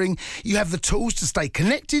ensuring you have the tools to stay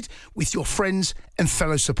connected with your friends and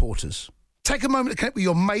fellow supporters. Take a moment to connect with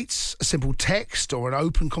your mates. A simple text or an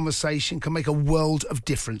open conversation can make a world of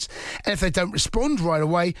difference. And if they don't respond right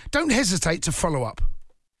away, don't hesitate to follow up.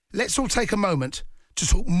 Let's all take a moment to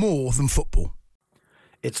talk more than football.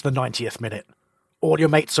 It's the 90th minute. All your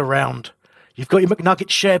mates are round. You've got your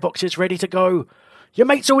McNugget share boxes ready to go. Your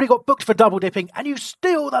mate's already got booked for double dipping, and you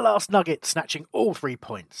steal the last nugget, snatching all 3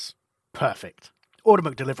 points. Perfect. Order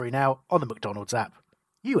McDelivery now on the McDonald's app.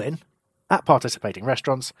 You in? At participating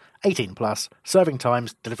restaurants, 18 plus, serving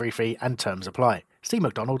times, delivery fee and terms apply. See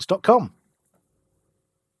mcdonalds.com.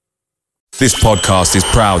 This podcast is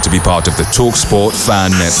proud to be part of the TalkSport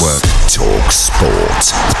Fan Network.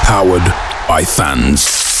 TalkSport. Powered by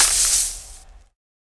fans.